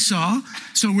Esau.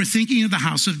 So we're thinking of the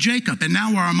house of Jacob. And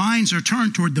now our minds are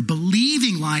turned toward the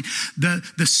believing line, the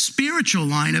spiritual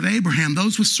line of Abraham,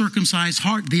 those with circumcised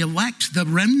heart, the elect, the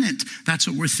remnant. That's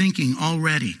what we're thinking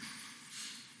already.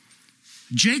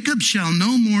 Jacob shall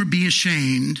no more be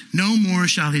ashamed, no more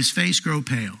shall his face grow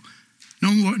pale.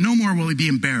 No more will he be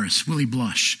embarrassed, will he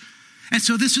blush. And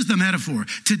so this is the metaphor.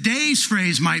 Today's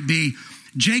phrase might be,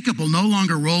 Jacob will no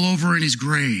longer roll over in his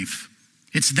grave.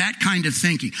 It's that kind of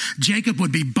thinking. Jacob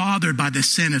would be bothered by the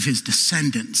sin of his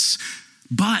descendants.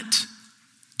 But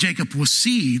Jacob will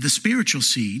see the spiritual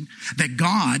seed that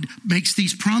God makes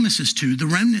these promises to, the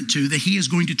remnant to, that he is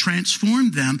going to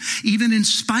transform them even in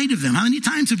spite of them. How many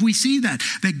times have we seen that?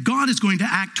 That God is going to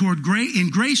act in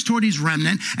grace toward his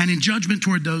remnant and in judgment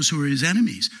toward those who are his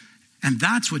enemies. And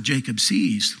that's what Jacob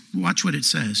sees. Watch what it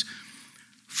says.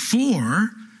 For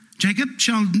Jacob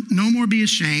shall no more be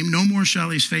ashamed, no more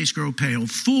shall his face grow pale.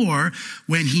 For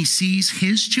when he sees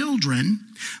his children,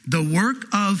 the work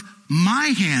of my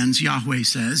hands, Yahweh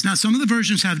says. Now, some of the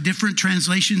versions have different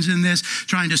translations in this,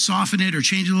 trying to soften it or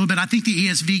change it a little bit. I think the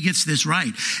ESV gets this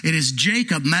right. It is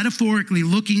Jacob metaphorically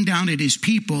looking down at his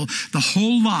people, the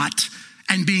whole lot,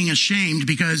 and being ashamed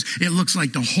because it looks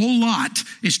like the whole lot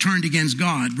is turned against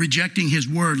God, rejecting his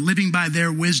word, living by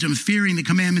their wisdom, fearing the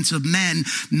commandments of men,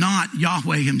 not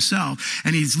Yahweh himself.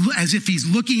 And he's as if he's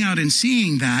looking out and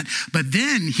seeing that, but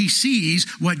then he sees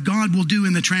what God will do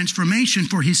in the transformation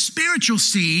for his spiritual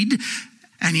seed,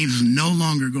 and he's no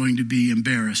longer going to be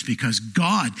embarrassed because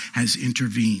God has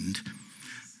intervened.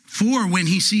 For when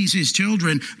he sees his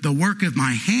children, the work of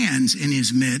my hands in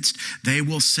his midst, they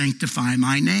will sanctify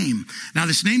my name. Now,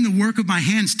 this name, the work of my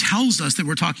hands, tells us that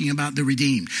we're talking about the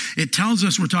redeemed. It tells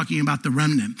us we're talking about the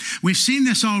remnant. We've seen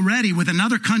this already with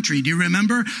another country. Do you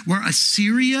remember where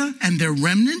Assyria and their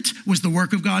remnant was the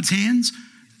work of God's hands?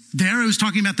 There it was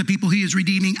talking about the people he is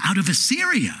redeeming out of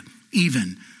Assyria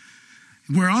even.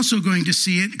 We're also going to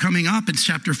see it coming up in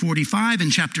chapter 45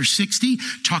 and chapter 60,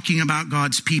 talking about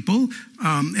God's people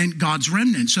and God's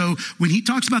remnant. So when he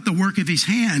talks about the work of his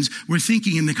hands, we're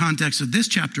thinking in the context of this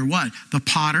chapter, what? The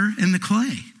potter and the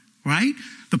clay, right?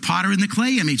 The potter and the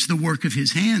clay image, the work of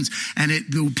his hands. And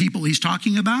the people he's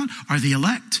talking about are the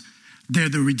elect. They're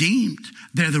the redeemed.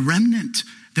 They're the remnant.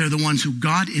 They're the ones who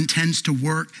God intends to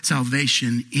work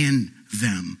salvation in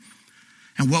them.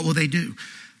 And what will they do?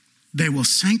 They will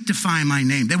sanctify my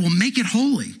name. They will make it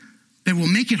holy. They will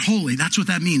make it holy. That's what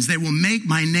that means. They will make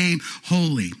my name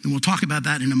holy. And we'll talk about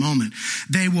that in a moment.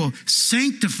 They will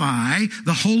sanctify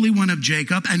the Holy One of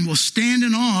Jacob and will stand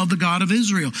in awe of the God of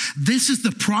Israel. This is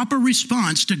the proper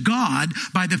response to God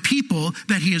by the people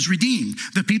that he has redeemed,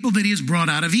 the people that he has brought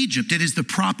out of Egypt. It is the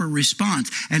proper response.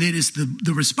 And it is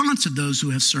the response of those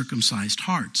who have circumcised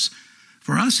hearts.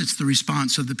 For us, it's the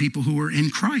response of the people who are in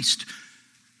Christ.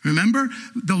 Remember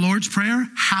the Lord's Prayer,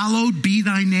 hallowed be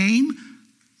thy name.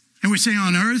 And we're saying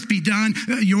on earth be done,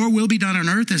 your will be done on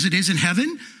earth as it is in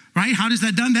heaven, right? How does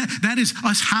that done? That is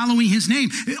us hallowing his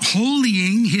name,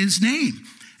 holying his name.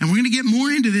 And we're going to get more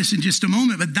into this in just a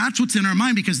moment, but that's what's in our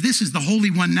mind because this is the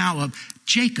Holy One now of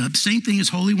Jacob, same thing as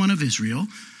Holy One of Israel.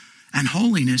 And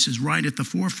holiness is right at the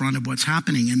forefront of what's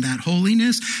happening. And that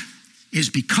holiness is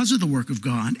because of the work of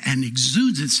God and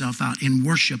exudes itself out in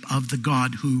worship of the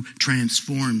God who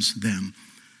transforms them.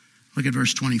 Look at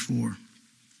verse 24.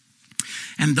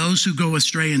 And those who go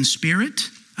astray in spirit,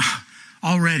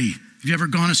 already, have you ever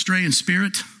gone astray in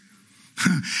spirit?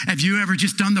 Have you ever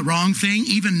just done the wrong thing,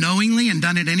 even knowingly, and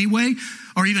done it anyway?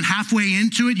 Or even halfway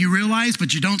into it, you realize,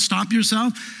 but you don't stop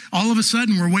yourself? All of a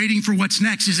sudden, we're waiting for what's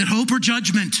next. Is it hope or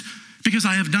judgment? Because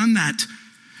I have done that.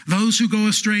 Those who go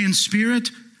astray in spirit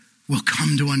will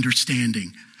come to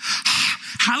understanding.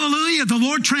 Hallelujah. The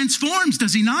Lord transforms,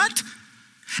 does he not?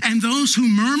 And those who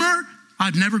murmur,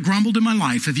 I've never grumbled in my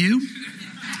life. Have you?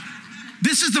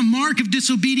 This is the mark of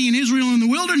disobedient Israel in the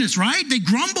wilderness, right? They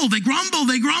grumble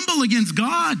against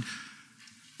God.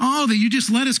 Oh, that you just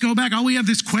let us go back. Oh, we have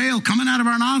this quail coming out of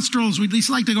our nostrils. We'd at least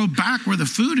like to go back where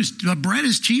the bread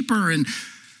is cheaper, and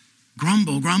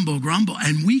grumble.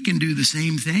 And we can do the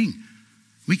same thing.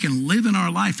 We can live in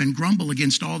our life and grumble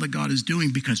against all that God is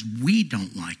doing because we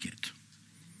don't like it.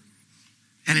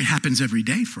 And it happens every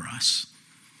day for us.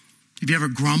 Have you ever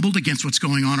grumbled against what's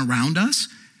going on around us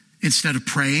instead of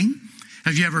praying?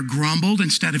 Have you ever grumbled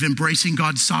instead of embracing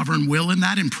God's sovereign will in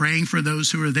that and praying for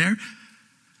those who are there?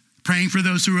 Praying for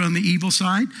those who are on the evil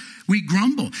side? We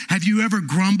grumble. Have you ever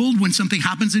grumbled when something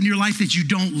happens in your life that you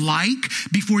don't like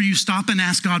before you stop and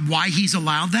ask God why he's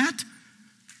allowed that?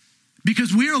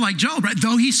 Because we are like Job, right?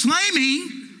 Though he slay me.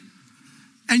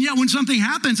 And yet when something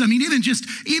happens, I mean, even just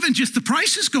the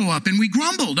prices go up and we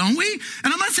grumble, don't we?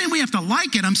 And I'm not saying we have to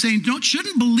like it. I'm saying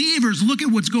shouldn't believers look at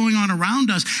what's going on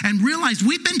around us and realize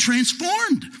we've been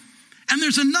transformed. And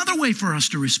there's another way for us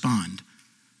to respond.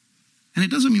 And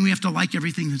it doesn't mean we have to like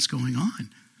everything that's going on.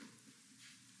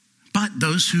 But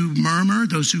those who murmur,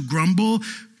 those who grumble,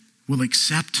 will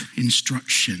accept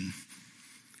instruction.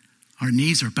 Our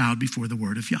knees are bowed before the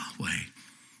word of Yahweh.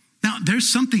 Now, there's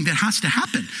something that has to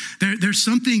happen. There's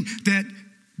something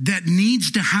that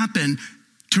needs to happen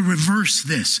to reverse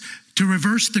this, to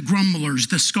reverse the grumblers,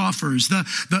 the scoffers,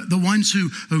 the ones who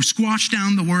squash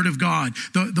down the word of God,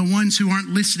 the ones who aren't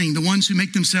listening, the ones who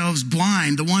make themselves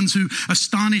blind, the ones who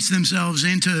astonish themselves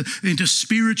into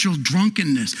spiritual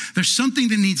drunkenness. There's something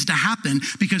that needs to happen,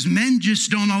 because men just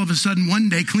don't all of a sudden one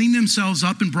day clean themselves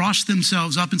up and brush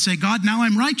themselves up and say, God, now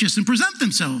I'm righteous, and present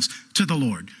themselves to the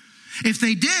Lord. If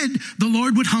they did, the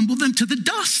Lord would humble them to the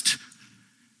dust,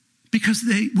 because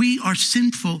we are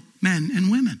sinful men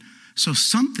and women. So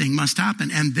something must happen.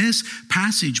 And this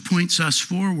passage points us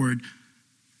forward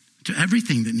to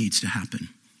everything that needs to happen,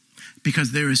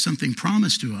 because there is something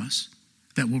promised to us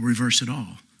that will reverse it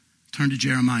all. Turn to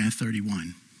Jeremiah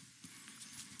 31.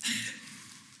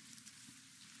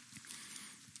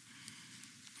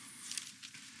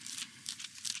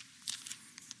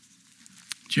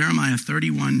 Jeremiah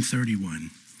 31:31.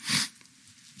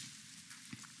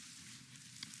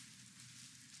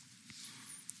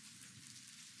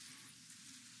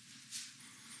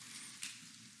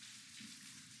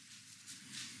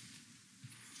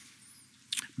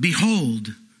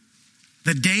 Behold,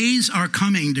 the days are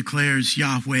coming, declares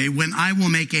Yahweh, when I will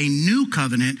make a new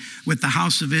covenant with the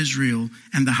house of Israel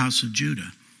and the house of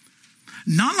Judah.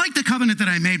 Not like the covenant that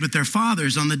I made with their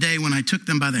fathers on the day when I took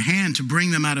them by the hand to bring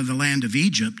them out of the land of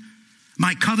Egypt,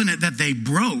 my covenant that they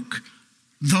broke,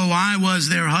 though I was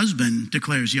their husband,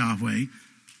 declares Yahweh.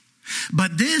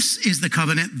 But this is the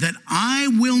covenant that I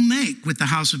will make with the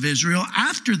house of Israel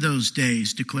after those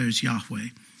days, declares Yahweh.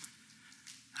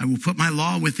 I will put my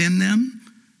law within them,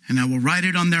 and I will write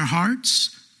it on their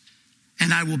hearts,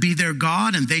 and I will be their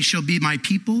God, and they shall be my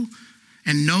people.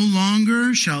 And no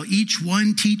longer shall each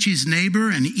one teach his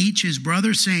neighbor and each his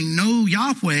brother, saying, Know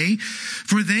Yahweh,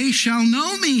 for they shall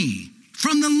know me,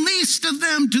 from the least of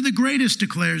them to the greatest,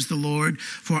 declares the Lord.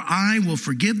 For I will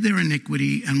forgive their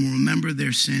iniquity and will remember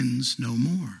their sins no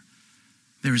more.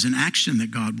 There is an action that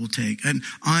God will take, an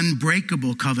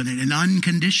unbreakable covenant, an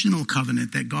unconditional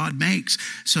covenant that God makes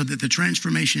so that the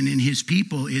transformation in his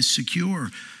people is secure.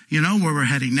 You know where we're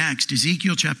heading next,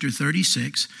 Ezekiel chapter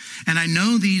 36. And I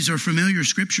know these are familiar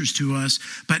scriptures to us,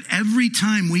 but every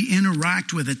time we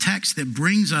interact with a text that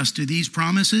brings us to these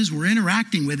promises, we're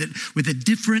interacting with it with a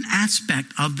different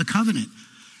aspect of the covenant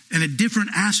and a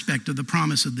different aspect of the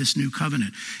promise of this new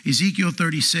covenant. Ezekiel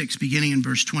 36, beginning in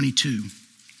verse 22.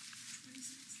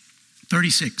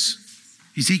 36.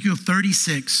 Ezekiel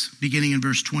 36, beginning in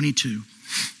verse 22.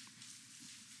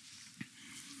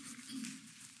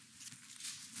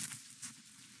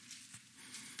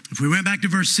 If we went back to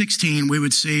verse 16, we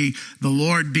would see the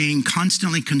Lord being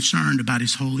constantly concerned about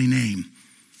his holy name.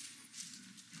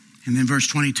 And then verse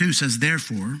 22 says,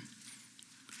 Therefore,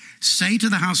 say to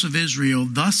the house of Israel,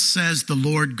 Thus says the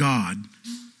Lord God,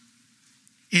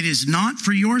 It is not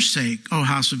for your sake, O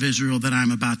house of Israel, that I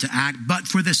am about to act, but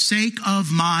for the sake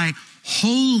of my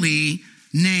holy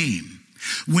name,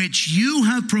 which you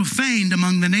have profaned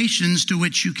among the nations to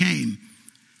which you came.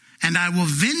 And I will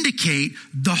vindicate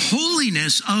the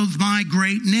holiness of my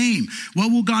great name.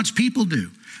 What will God's people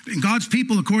do? God's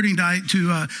people, according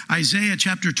to Isaiah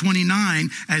chapter 29,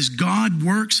 as God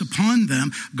works upon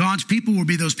them, God's people will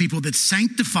be those people that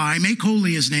sanctify, make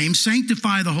holy his name,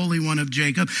 sanctify the Holy One of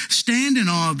Jacob, stand in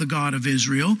awe of the God of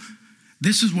Israel.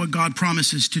 This is what God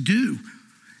promises to do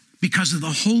because of the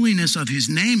holiness of his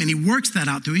name, and he works that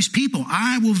out through his people.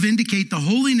 I will vindicate the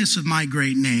holiness of my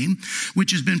great name,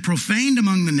 which has been profaned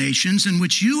among the nations, and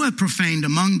which you have profaned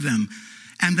among them.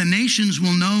 And the nations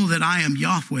will know that I am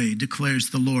Yahweh, declares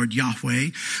the Lord Yahweh,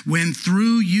 when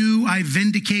through you I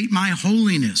vindicate my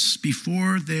holiness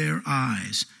before their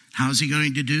eyes. How's he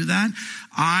going to do that?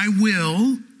 I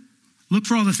will, look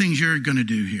for all the things you're going to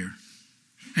do here,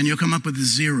 and you'll come up with a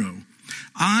zero.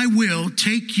 I will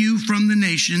take you from the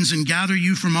nations and gather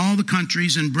you from all the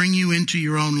countries and bring you into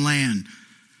your own land.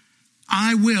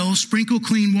 I will sprinkle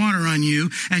clean water on you,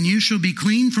 and you shall be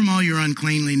clean from all your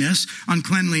uncleanliness,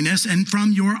 and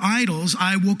from your idols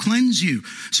I will cleanse you.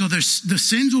 So the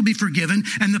sins will be forgiven,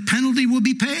 and the penalty will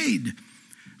be paid.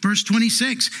 Verse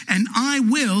 26, and I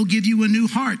will give you a new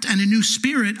heart, and a new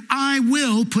spirit I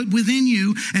will put within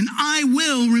you, and I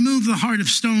will remove the heart of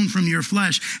stone from your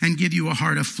flesh and give you a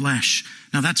heart of flesh.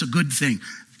 Now that's a good thing.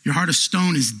 Your heart of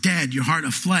stone is dead. Your heart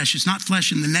of flesh, it's not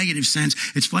flesh in the negative sense.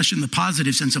 It's flesh in the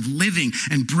positive sense of living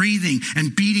and breathing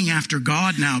and beating after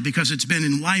God now because it's been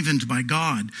enlivened by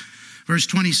God. Verse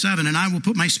 27, and I will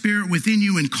put my spirit within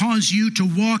you and cause you to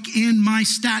walk in my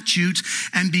statutes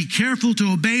and be careful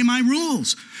to obey my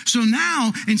rules. So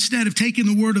now, instead of taking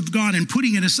the word of God and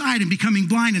putting it aside and becoming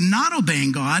blind and not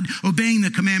obeying God, obeying the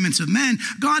commandments of men,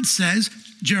 God says,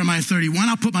 Jeremiah 31,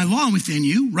 I'll put my law within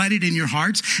you, write it in your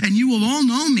hearts, and you will all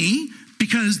know me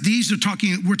Because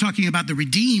we're talking about the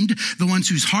redeemed, the ones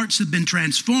whose hearts have been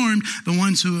transformed, the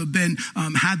ones who have been,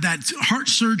 had that heart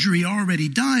surgery already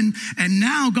done. And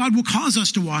now God will cause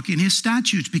us to walk in his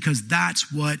statutes because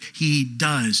that's what he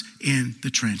does in the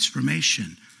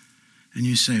transformation. And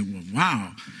you say, well,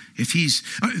 wow, if he's,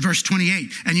 verse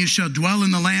 28, and you shall dwell in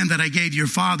the land that I gave your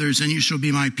fathers, and you shall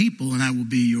be my people, and I will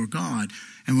be your God.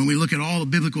 And when we look at all of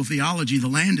biblical theology, the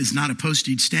land is not a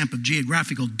postage stamp of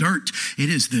geographical dirt. It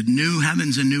is the new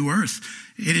heavens and new earth.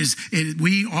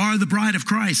 We are the bride of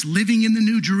Christ living in the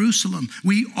new Jerusalem.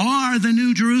 We are the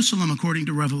new Jerusalem according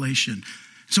to Revelation.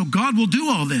 So God will do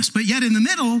all this. But yet in the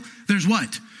middle, there's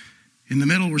what? In the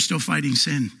middle, we're still fighting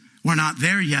sin. We're not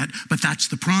there yet, but that's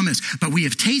the promise. But we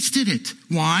have tasted it.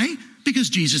 Why? Because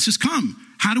Jesus has come.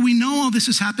 How do we know all this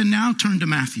has happened now? Turn to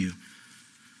Matthew.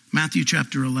 Matthew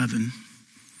chapter 11.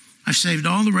 I've saved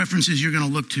all the references you're going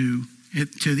to look to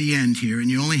the end here,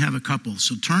 and you only have a couple.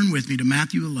 So turn with me to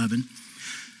Matthew 11,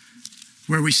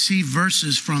 where we see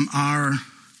verses from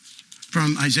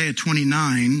Isaiah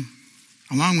 29,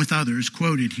 along with others,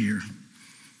 quoted here.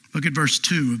 Look at verse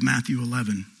 2 of Matthew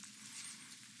 11.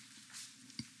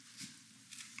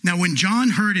 Now, when John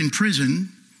heard in prison,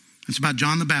 it's about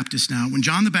John the Baptist now. When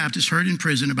John the Baptist heard in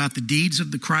prison about the deeds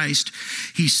of the Christ,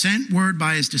 he sent word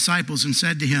by his disciples and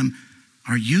said to him,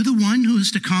 are you the one who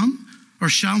is to come, or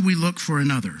shall we look for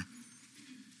another?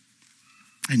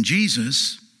 And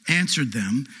Jesus answered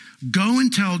them, go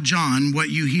and tell John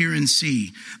what you hear and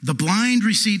see. The blind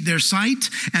receive their sight,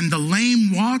 and the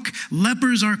lame walk.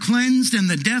 Lepers are cleansed, and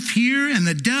the deaf hear, and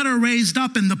the dead are raised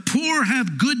up, and the poor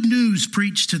have good news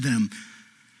preached to them.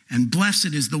 And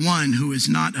blessed is the one who is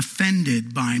not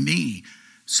offended by me.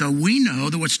 So we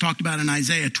know that what's talked about in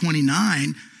Isaiah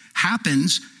 29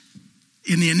 happens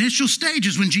in the initial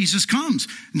stages when Jesus comes.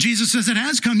 And Jesus says it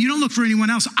has come. You don't look for anyone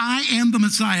else. I am the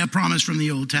Messiah promised from the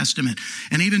Old Testament.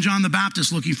 And even John the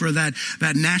Baptist looking for that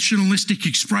nationalistic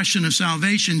expression of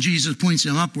salvation, Jesus points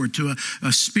him upward to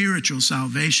a spiritual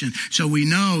salvation. So we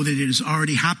know that it has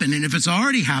already happened. And if it's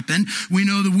already happened, we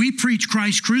know that we preach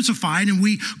Christ crucified and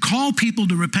we call people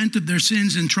to repent of their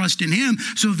sins and trust in him.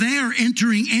 So they are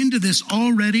entering into this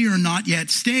already or not yet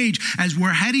stage as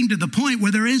we're heading to the point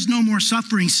where there is no more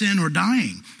suffering, sin, or dying.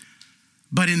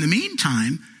 But in the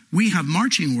meantime, we have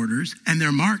marching orders, and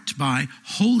they're marked by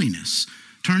holiness.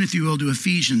 Turn, if you will, to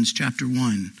Ephesians chapter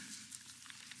 1.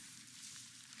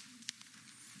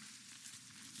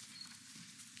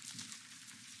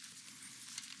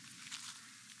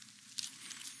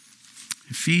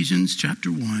 Ephesians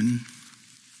chapter 1.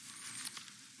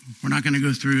 We're not going to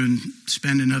go through and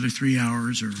spend another 3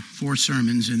 hours or 4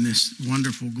 sermons in this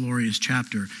wonderful, glorious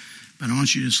chapter. But I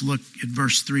want you to just look at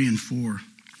verse 3 and 4.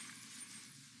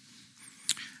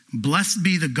 Blessed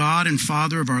be the God and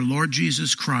Father of our Lord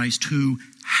Jesus Christ, who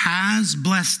has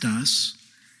blessed us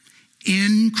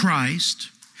in Christ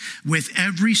with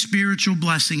every spiritual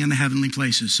blessing in the heavenly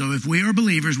places. So if we are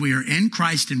believers, we are in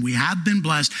Christ and we have been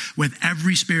blessed with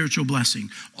every spiritual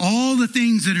blessing. All the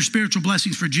things that are spiritual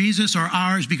blessings for Jesus are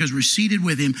ours because we're seated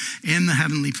with him in the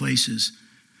heavenly places.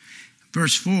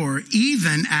 Verse 4,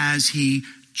 even as he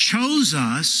chose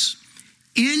us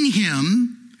in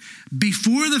him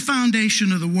before the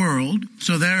foundation of the world.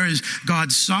 So there is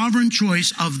God's sovereign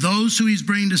choice of those who he's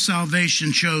bringing to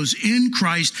salvation, chose in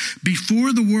Christ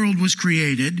before the world was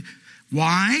created.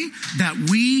 Why? That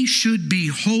we should be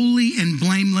holy and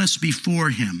blameless before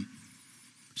him.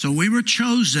 So we were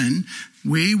chosen.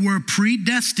 We were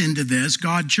predestined to this.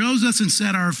 God chose us and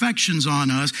set our affections on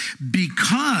us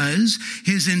because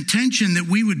his intention that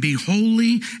we would be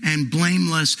holy and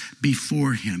blameless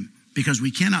before him. Because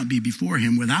we cannot be before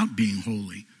him without being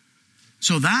holy.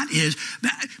 So that is,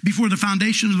 before the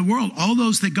foundation of the world, all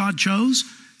those that God chose,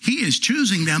 he is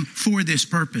choosing them for this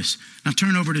purpose. Now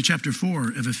turn over to chapter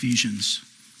 4 of Ephesians.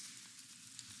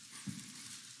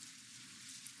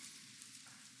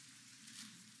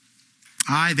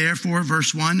 I, therefore,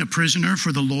 verse 1, a prisoner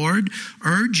for the Lord,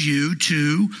 urge you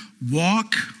to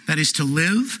walk, that is to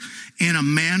live, in a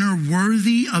manner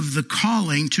worthy of the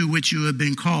calling to which you have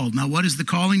been called. Now, what is the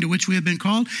calling to which we have been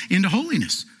called? Into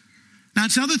holiness. Now,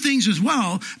 it's other things as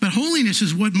well, but holiness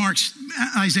is what marks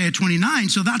Isaiah 29,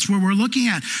 so that's where we're looking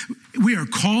at. We are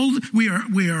called, we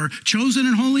are chosen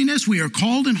in holiness, we are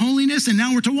called in holiness, and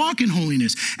now we're to walk in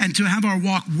holiness. And to have our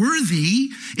walk worthy,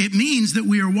 it means that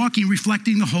we are walking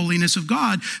reflecting the holiness of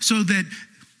God, so that,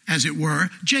 as it were,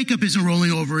 Jacob isn't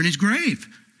rolling over in his grave.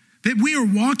 That we are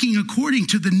walking according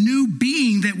to the new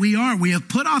being that we are. We have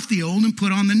put off the old and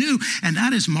put on the new, and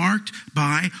that is marked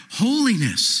by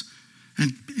holiness.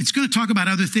 And it's going to talk about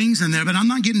other things in there, but I'm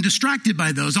not getting distracted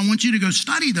by those. I want you to go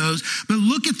study those. But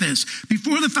look at this.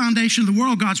 Before the foundation of the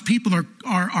world, God's people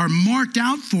are marked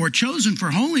out for, chosen for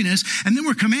holiness. And then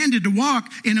we're commanded to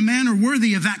walk in a manner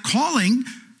worthy of that calling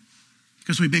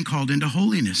because we've been called into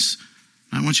holiness.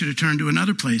 I want you to turn to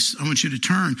another place. I want you to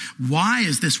turn. Why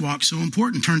is this walk so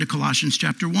important? Turn to Colossians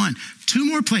chapter 1. 2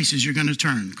 more places you're going to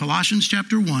turn. Colossians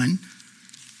chapter 1.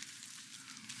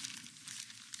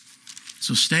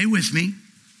 So stay with me.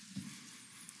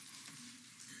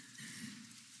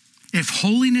 If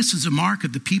holiness is a mark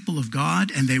of the people of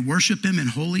God and they worship him in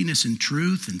holiness and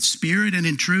truth and spirit and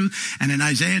in truth, and in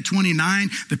Isaiah 29,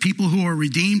 the people who are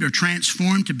redeemed are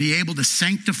transformed to be able to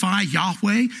sanctify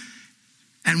Yahweh,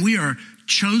 and we are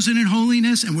chosen in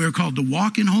holiness and we're called to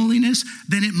walk in holiness,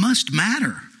 then it must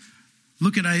matter.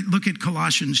 Look at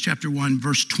Colossians chapter 1,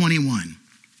 verse 21.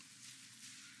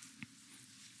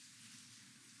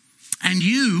 And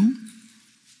you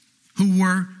who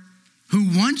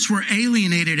once were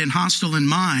alienated and hostile in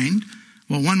mind,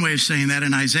 well, one way of saying that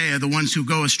in Isaiah, the ones who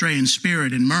go astray in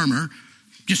spirit and murmur,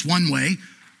 just one way.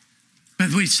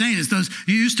 But what he's saying is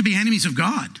you used to be enemies of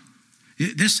God.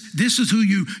 This is who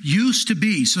you used to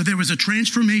be. So there was a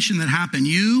transformation that happened.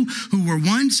 You who were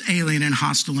once alien and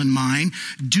hostile in mind,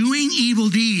 doing evil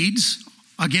deeds.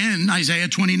 Again, Isaiah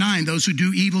 29, those who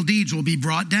do evil deeds will be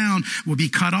brought down, will be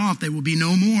cut off, they will be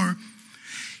no more.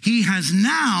 He has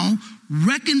now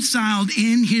reconciled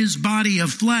in his body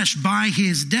of flesh by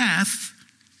his death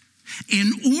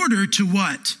in order to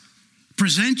what?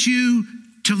 Present you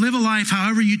to live a life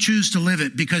however you choose to live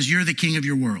it because you're the king of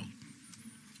your world.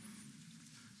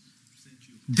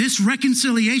 This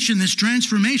reconciliation, this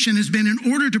transformation has been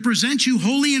in order to present you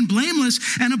holy and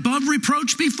blameless and above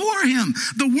reproach before him.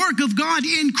 The work of God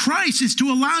in Christ is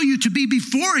to allow you to be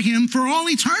before him for all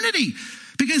eternity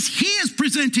because he is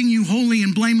presenting you holy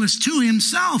and blameless to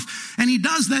himself. And he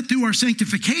does that through our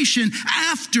sanctification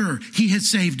after he has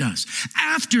saved us,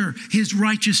 after his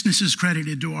righteousness is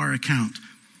credited to our account.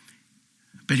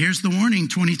 But here's the warning,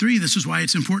 23. This is why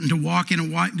it's important to walk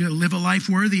to live a life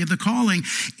worthy of the calling.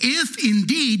 If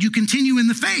indeed you continue in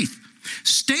the faith,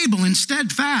 stable and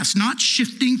steadfast, not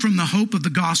shifting from the hope of the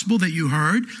gospel that you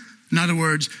heard. In other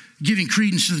words, giving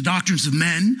credence to the doctrines of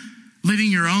men, living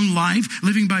your own life,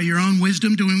 living by your own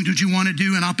wisdom, doing what you want to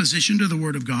do in opposition to the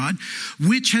word of God,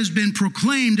 which has been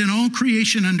proclaimed in all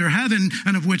creation under heaven,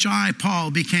 and of which I,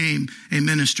 Paul, became a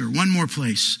minister. One more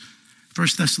place, 1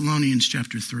 Thessalonians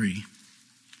chapter 3.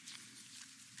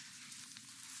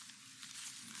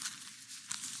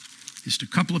 Just a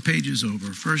couple of pages over.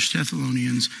 1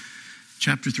 Thessalonians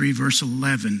chapter 3, verse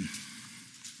 11.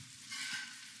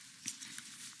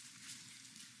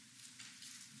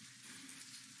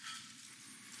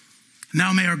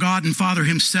 Now may our God and Father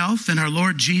himself and our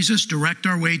Lord Jesus direct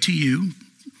our way to you.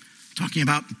 Talking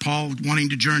about Paul wanting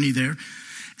to journey there.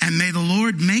 And may the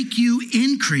Lord make you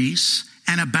increase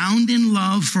and abound in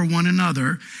love for one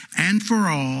another and for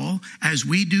all as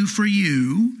we do for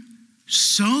you.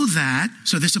 So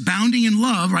this abounding in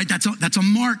love, right? That's a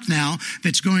mark now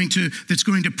that's going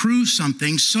to prove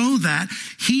something, so that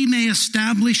he may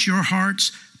establish your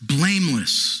hearts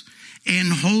blameless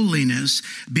in holiness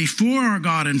before our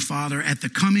God and Father at the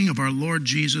coming of our Lord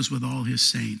Jesus with all his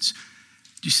saints.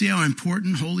 Do you see how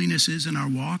important holiness is in our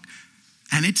walk?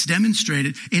 And it's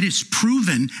demonstrated, it is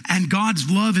proven, and God's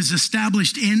love is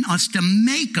established in us to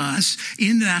make us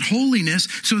in that holiness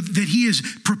so that he is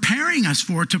preparing us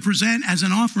for it to present as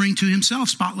an offering to himself,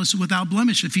 spotless and without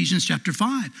blemish, Ephesians chapter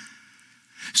 5.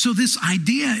 So this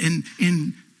idea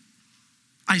in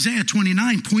Isaiah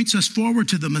 29 points us forward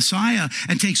to the Messiah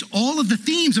and takes all of the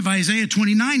themes of Isaiah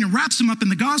 29 and wraps them up in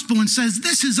the gospel and says,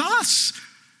 this is us.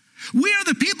 We are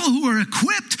the people who are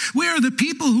equipped. We are the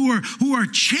people who are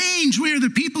changed. We are the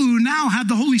people who now have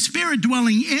the Holy Spirit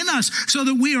dwelling in us so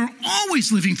that we are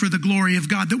always living for the glory of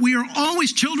God, that we are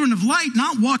always children of light,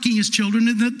 not walking as children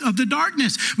of the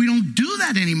darkness. We don't do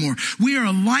that anymore. We are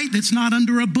a light that's not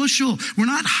under a bushel. We're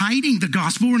not hiding the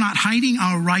gospel. We're not hiding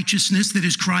our righteousness that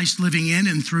is Christ living in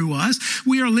and through us.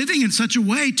 We are living in such a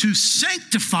way to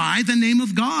sanctify the name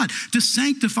of God, to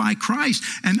sanctify Christ.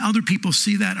 And other people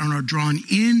see that and are drawn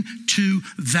into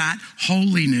that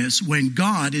holiness when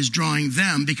God is drawing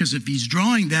them, because if he's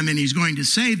drawing them and he's going to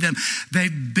save them,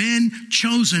 they've been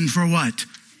chosen for what?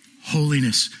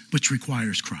 Holiness, which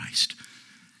requires Christ.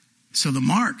 So the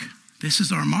mark, this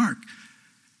is our mark.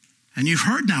 And you've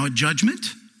heard now a judgment,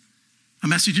 a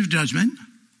message of judgment,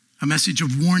 a message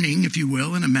of warning, if you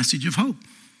will, and a message of hope.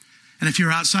 And if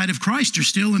you're outside of Christ, you're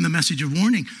still in the message of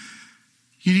warning.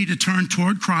 You need to turn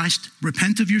toward Christ,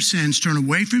 repent of your sins, turn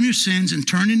away from your sins and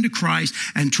turn into Christ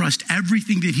and trust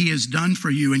everything that he has done for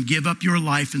you and give up your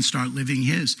life and start living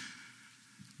his.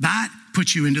 That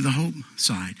puts you into the hope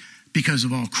side because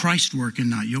of all Christ's work and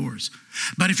not yours.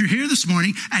 But if you're here this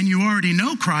morning and you already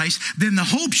know Christ, then the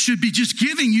hope should be just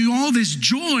giving you all this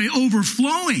joy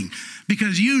overflowing,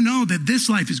 because you know that this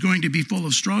life is going to be full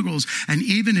of struggles. And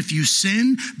even if you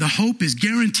sin, the hope is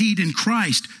guaranteed in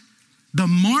Christ. The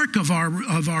mark of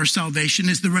our salvation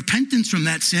is the repentance from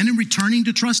that sin and returning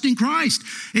to trusting Christ.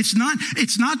 It's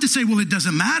not to say, well, it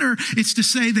doesn't matter. It's to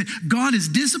say that God is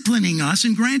disciplining us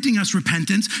and granting us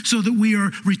repentance so that we are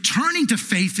returning to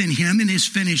faith in him and his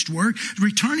finished work,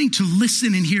 returning to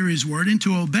listen and hear his word and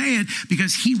to obey it,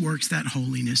 because he works that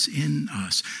holiness in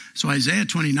us. So Isaiah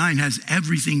 29 has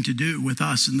everything to do with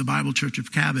us in the Bible Church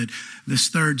of Cabot this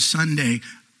third Sunday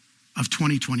of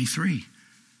 2023.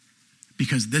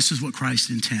 Because this is what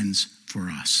Christ intends for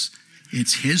us.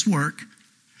 It's his work,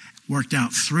 worked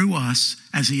out through us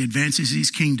as he advances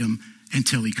his kingdom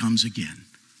until he comes again.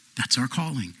 That's our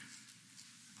calling.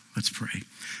 Let's pray.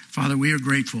 Father, we are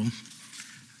grateful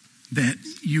that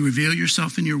you reveal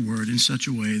yourself in your word in such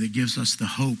a way that gives us the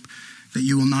hope that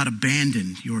you will not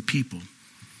abandon your people,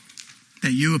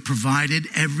 that you have provided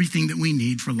everything that we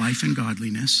need for life and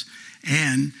godliness,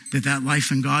 and that life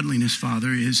and godliness, Father,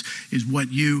 is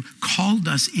what you called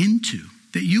us into,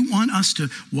 that you want us to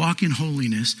walk in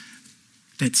holiness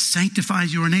that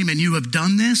sanctifies your name. And you have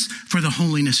done this for the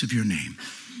holiness of your name.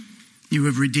 You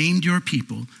have redeemed your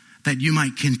people that you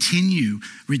might continue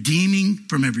redeeming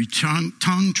from every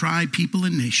tongue, tribe, people,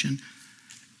 and nation.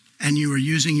 And you are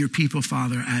using your people,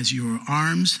 Father, as your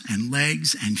arms and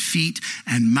legs and feet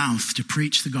and mouth to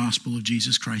preach the gospel of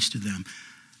Jesus Christ to them.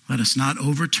 Let us not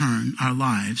overturn our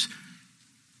lives.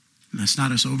 Let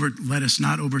us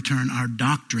not overturn our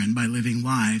doctrine by living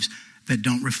lives that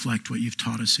don't reflect what you've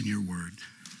taught us in your word.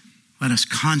 Let us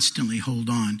constantly hold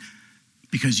on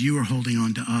because you are holding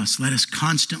on to us. Let us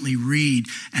constantly read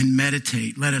and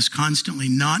meditate. Let us constantly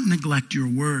not neglect your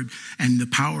word and the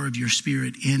power of your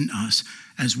spirit in us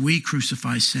as we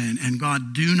crucify sin. And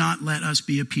God, do not let us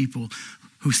be a people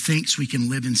who thinks we can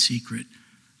live in secret.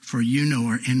 For you know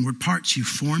our inward parts, you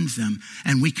formed them,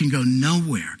 and we can go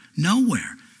nowhere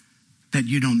that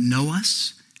you don't know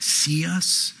us, see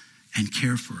us, and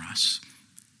care for us.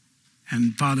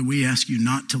 And Father, we ask you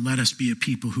not to let us be a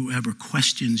people who ever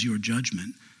questions your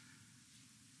judgment,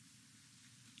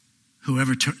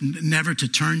 never to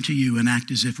turn to you and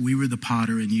act as if we were the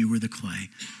potter and you were the clay.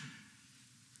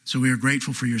 So we are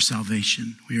grateful for your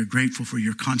salvation. We are grateful for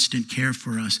your constant care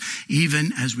for us,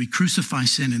 even as we crucify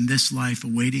sin in this life,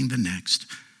 awaiting the next.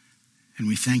 And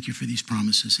we thank you for these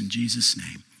promises in Jesus'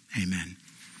 name. Amen.